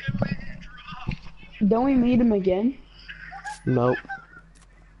 Don't we meet him again? nope.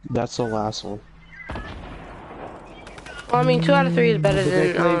 That's the last one. Well, I mean, 2 out of 3 is better But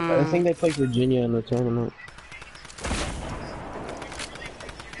they than, played, I think they played Virginia in the tournament.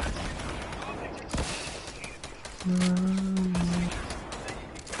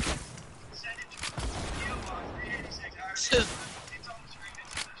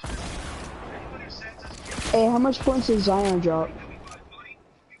 Hey, how much points did Zion drop?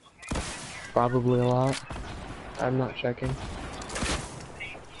 Probably a lot. I'm not checking.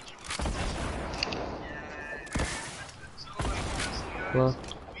 Well,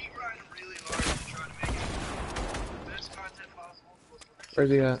 where's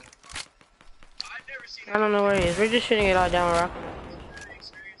he at? I don't know where he is. We're just shooting it all down rock.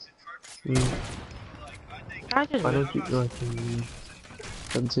 I just. Why don't you like?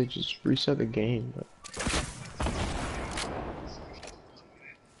 I'd say just reset the game. But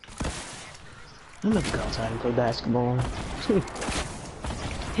I'm gonna go outside and play basketball.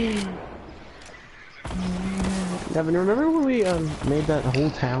 Devin, remember when we made that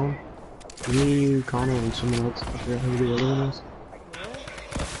whole town? Me, you, Connor, and someone else. I forgot who the other one was.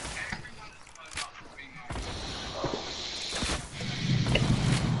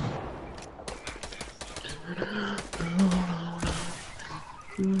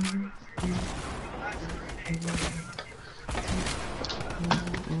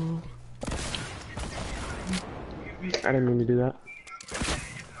 I didn't mean to do that.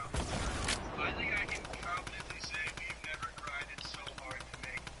 I think I can confidently say we've never grinded so hard to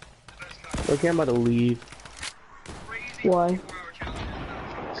make the best content. Okay, I'm about to leave. Crazy Why? 24-hour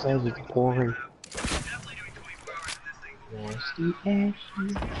challenges. Sounds like boring. Definitely doing 24 hours in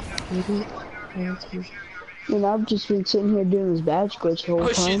this thing. And I've just been sitting here doing this badge glitch the whole Oh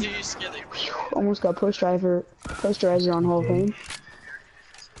shit, time. dude, you scared me. Almost got posterizer on Hall of Fame.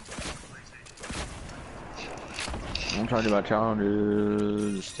 I'm talking about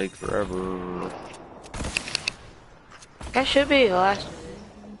challenges. Take forever. That should be the last.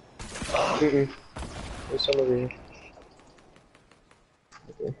 There's some over here.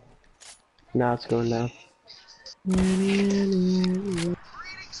 Okay. Now it's going down.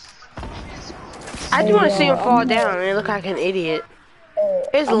 I just want to see him fall down and look like an idiot.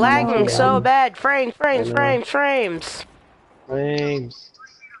 It's lagging so bad. Frames. Flames.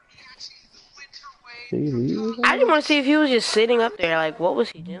 Did he leave or I just want to see if he was just sitting up there. Like, what was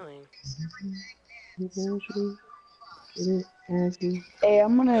he doing? something? Hey,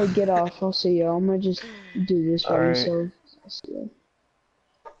 I'm gonna get off. I'll see y'all. I'm gonna just do this one. Alright. So, I'll see y'all.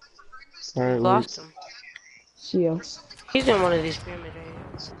 Alright, Lost him. See y'all. He's in one of these pyramid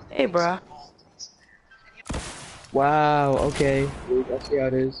areas. Hey, bruh. wow, okay. I see how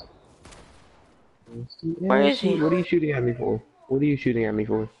it is. Where is he? What are you shooting at me for? What are you shooting at me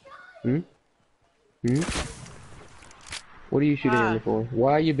for? What are you shooting at me for?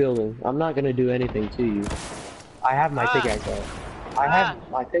 Why are you building? I'm not gonna do anything to you. I have my pickaxe out. I have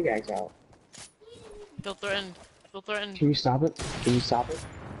my pickaxe out. Feel threatened. Feel threatened. Can you stop it? Can you stop it?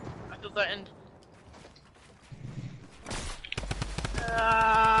 I feel threatened.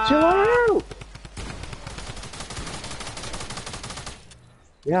 Chill out!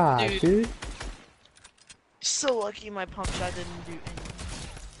 Yeah, dude. So lucky my pump shot didn't do anything.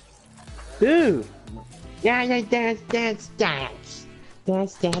 Dude! Yeah, that's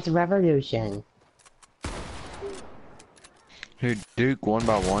revolution. Dude, Duke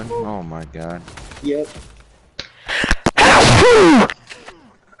 1-by-1. Oh my god. Yep.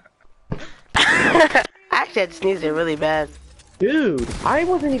 Actually, I just sneezed it really bad. Dude, I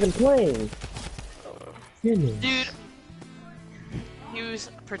wasn't even playing. Goodness. Dude, he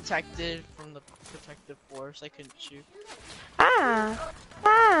was protected from the protective force. I couldn't shoot.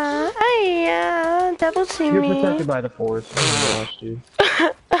 Double see You're me. protected by the force. Oh my gosh, dude.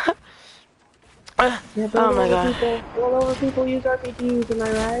 Oh my god. All over people use RPGs, am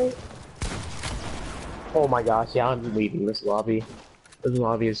I right? Oh my gosh, yeah, I'm leaving this lobby. This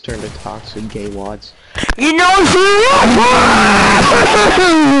lobby has turned to toxic gay wads. You know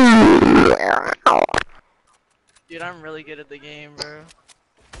Dude, I'm really good at the game, bro.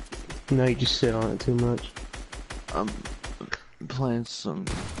 No, you just sit on it too much. I'm playing I'm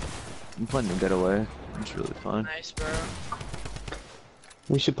playing the Getaway. It's really fun. Nice, bro.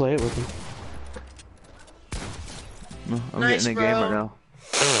 We should play it with him. No, I'm Nice, getting in a game bro. right now.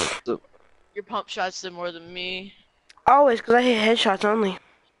 So, Your pump shots did more than me. Always, because I hit headshots only.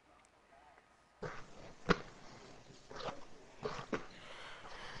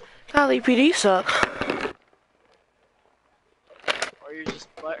 Golly, PD suck. Or you're just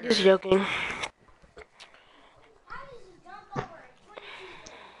butthurt. Just joking.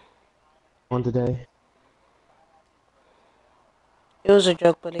 One today. It was a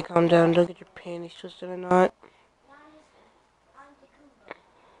joke, buddy. Calm down. Don't get your panties twisted or not.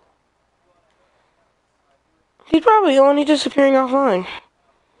 He's probably only disappearing offline.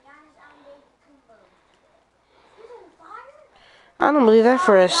 I don't believe that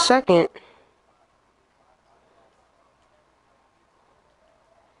for a second.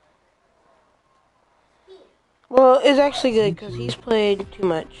 Well, it's actually good because he's played too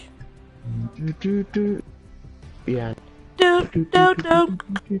much. Yeah. Do do do.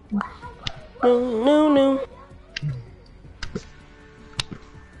 No.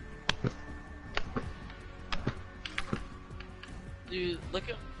 Dude, look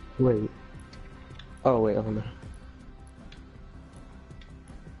at. Wait. Oh wait, hold on.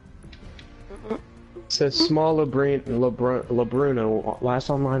 It says small Labruno last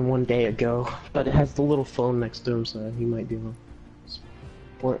online 1 day ago, but it has the little phone next to him, so he might be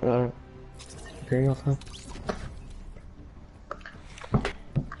on. hearing all the time?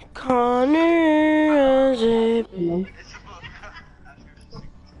 Connor, is it? No.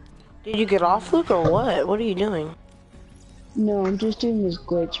 Did you get off, Luke, or what? What are you doing? No, I'm just doing this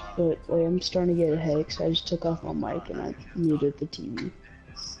glitch, but like, I'm starting to get a headache, so I just took off my mic and I muted the TV.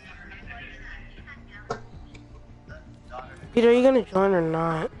 Peter, are you gonna join or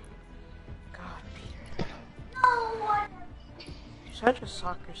not? God, Peter. You're such a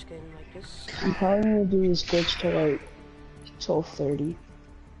soccer skin, like this. I'm probably gonna do this glitch till like 12:30.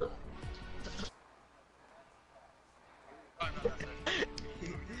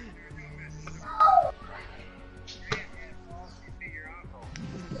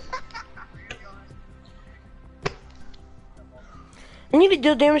 I need to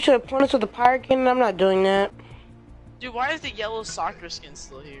deal damage to opponents with the pirate cannon. I'm not doing that. Dude, why is the yellow soccer skin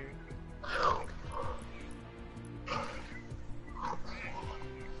still here?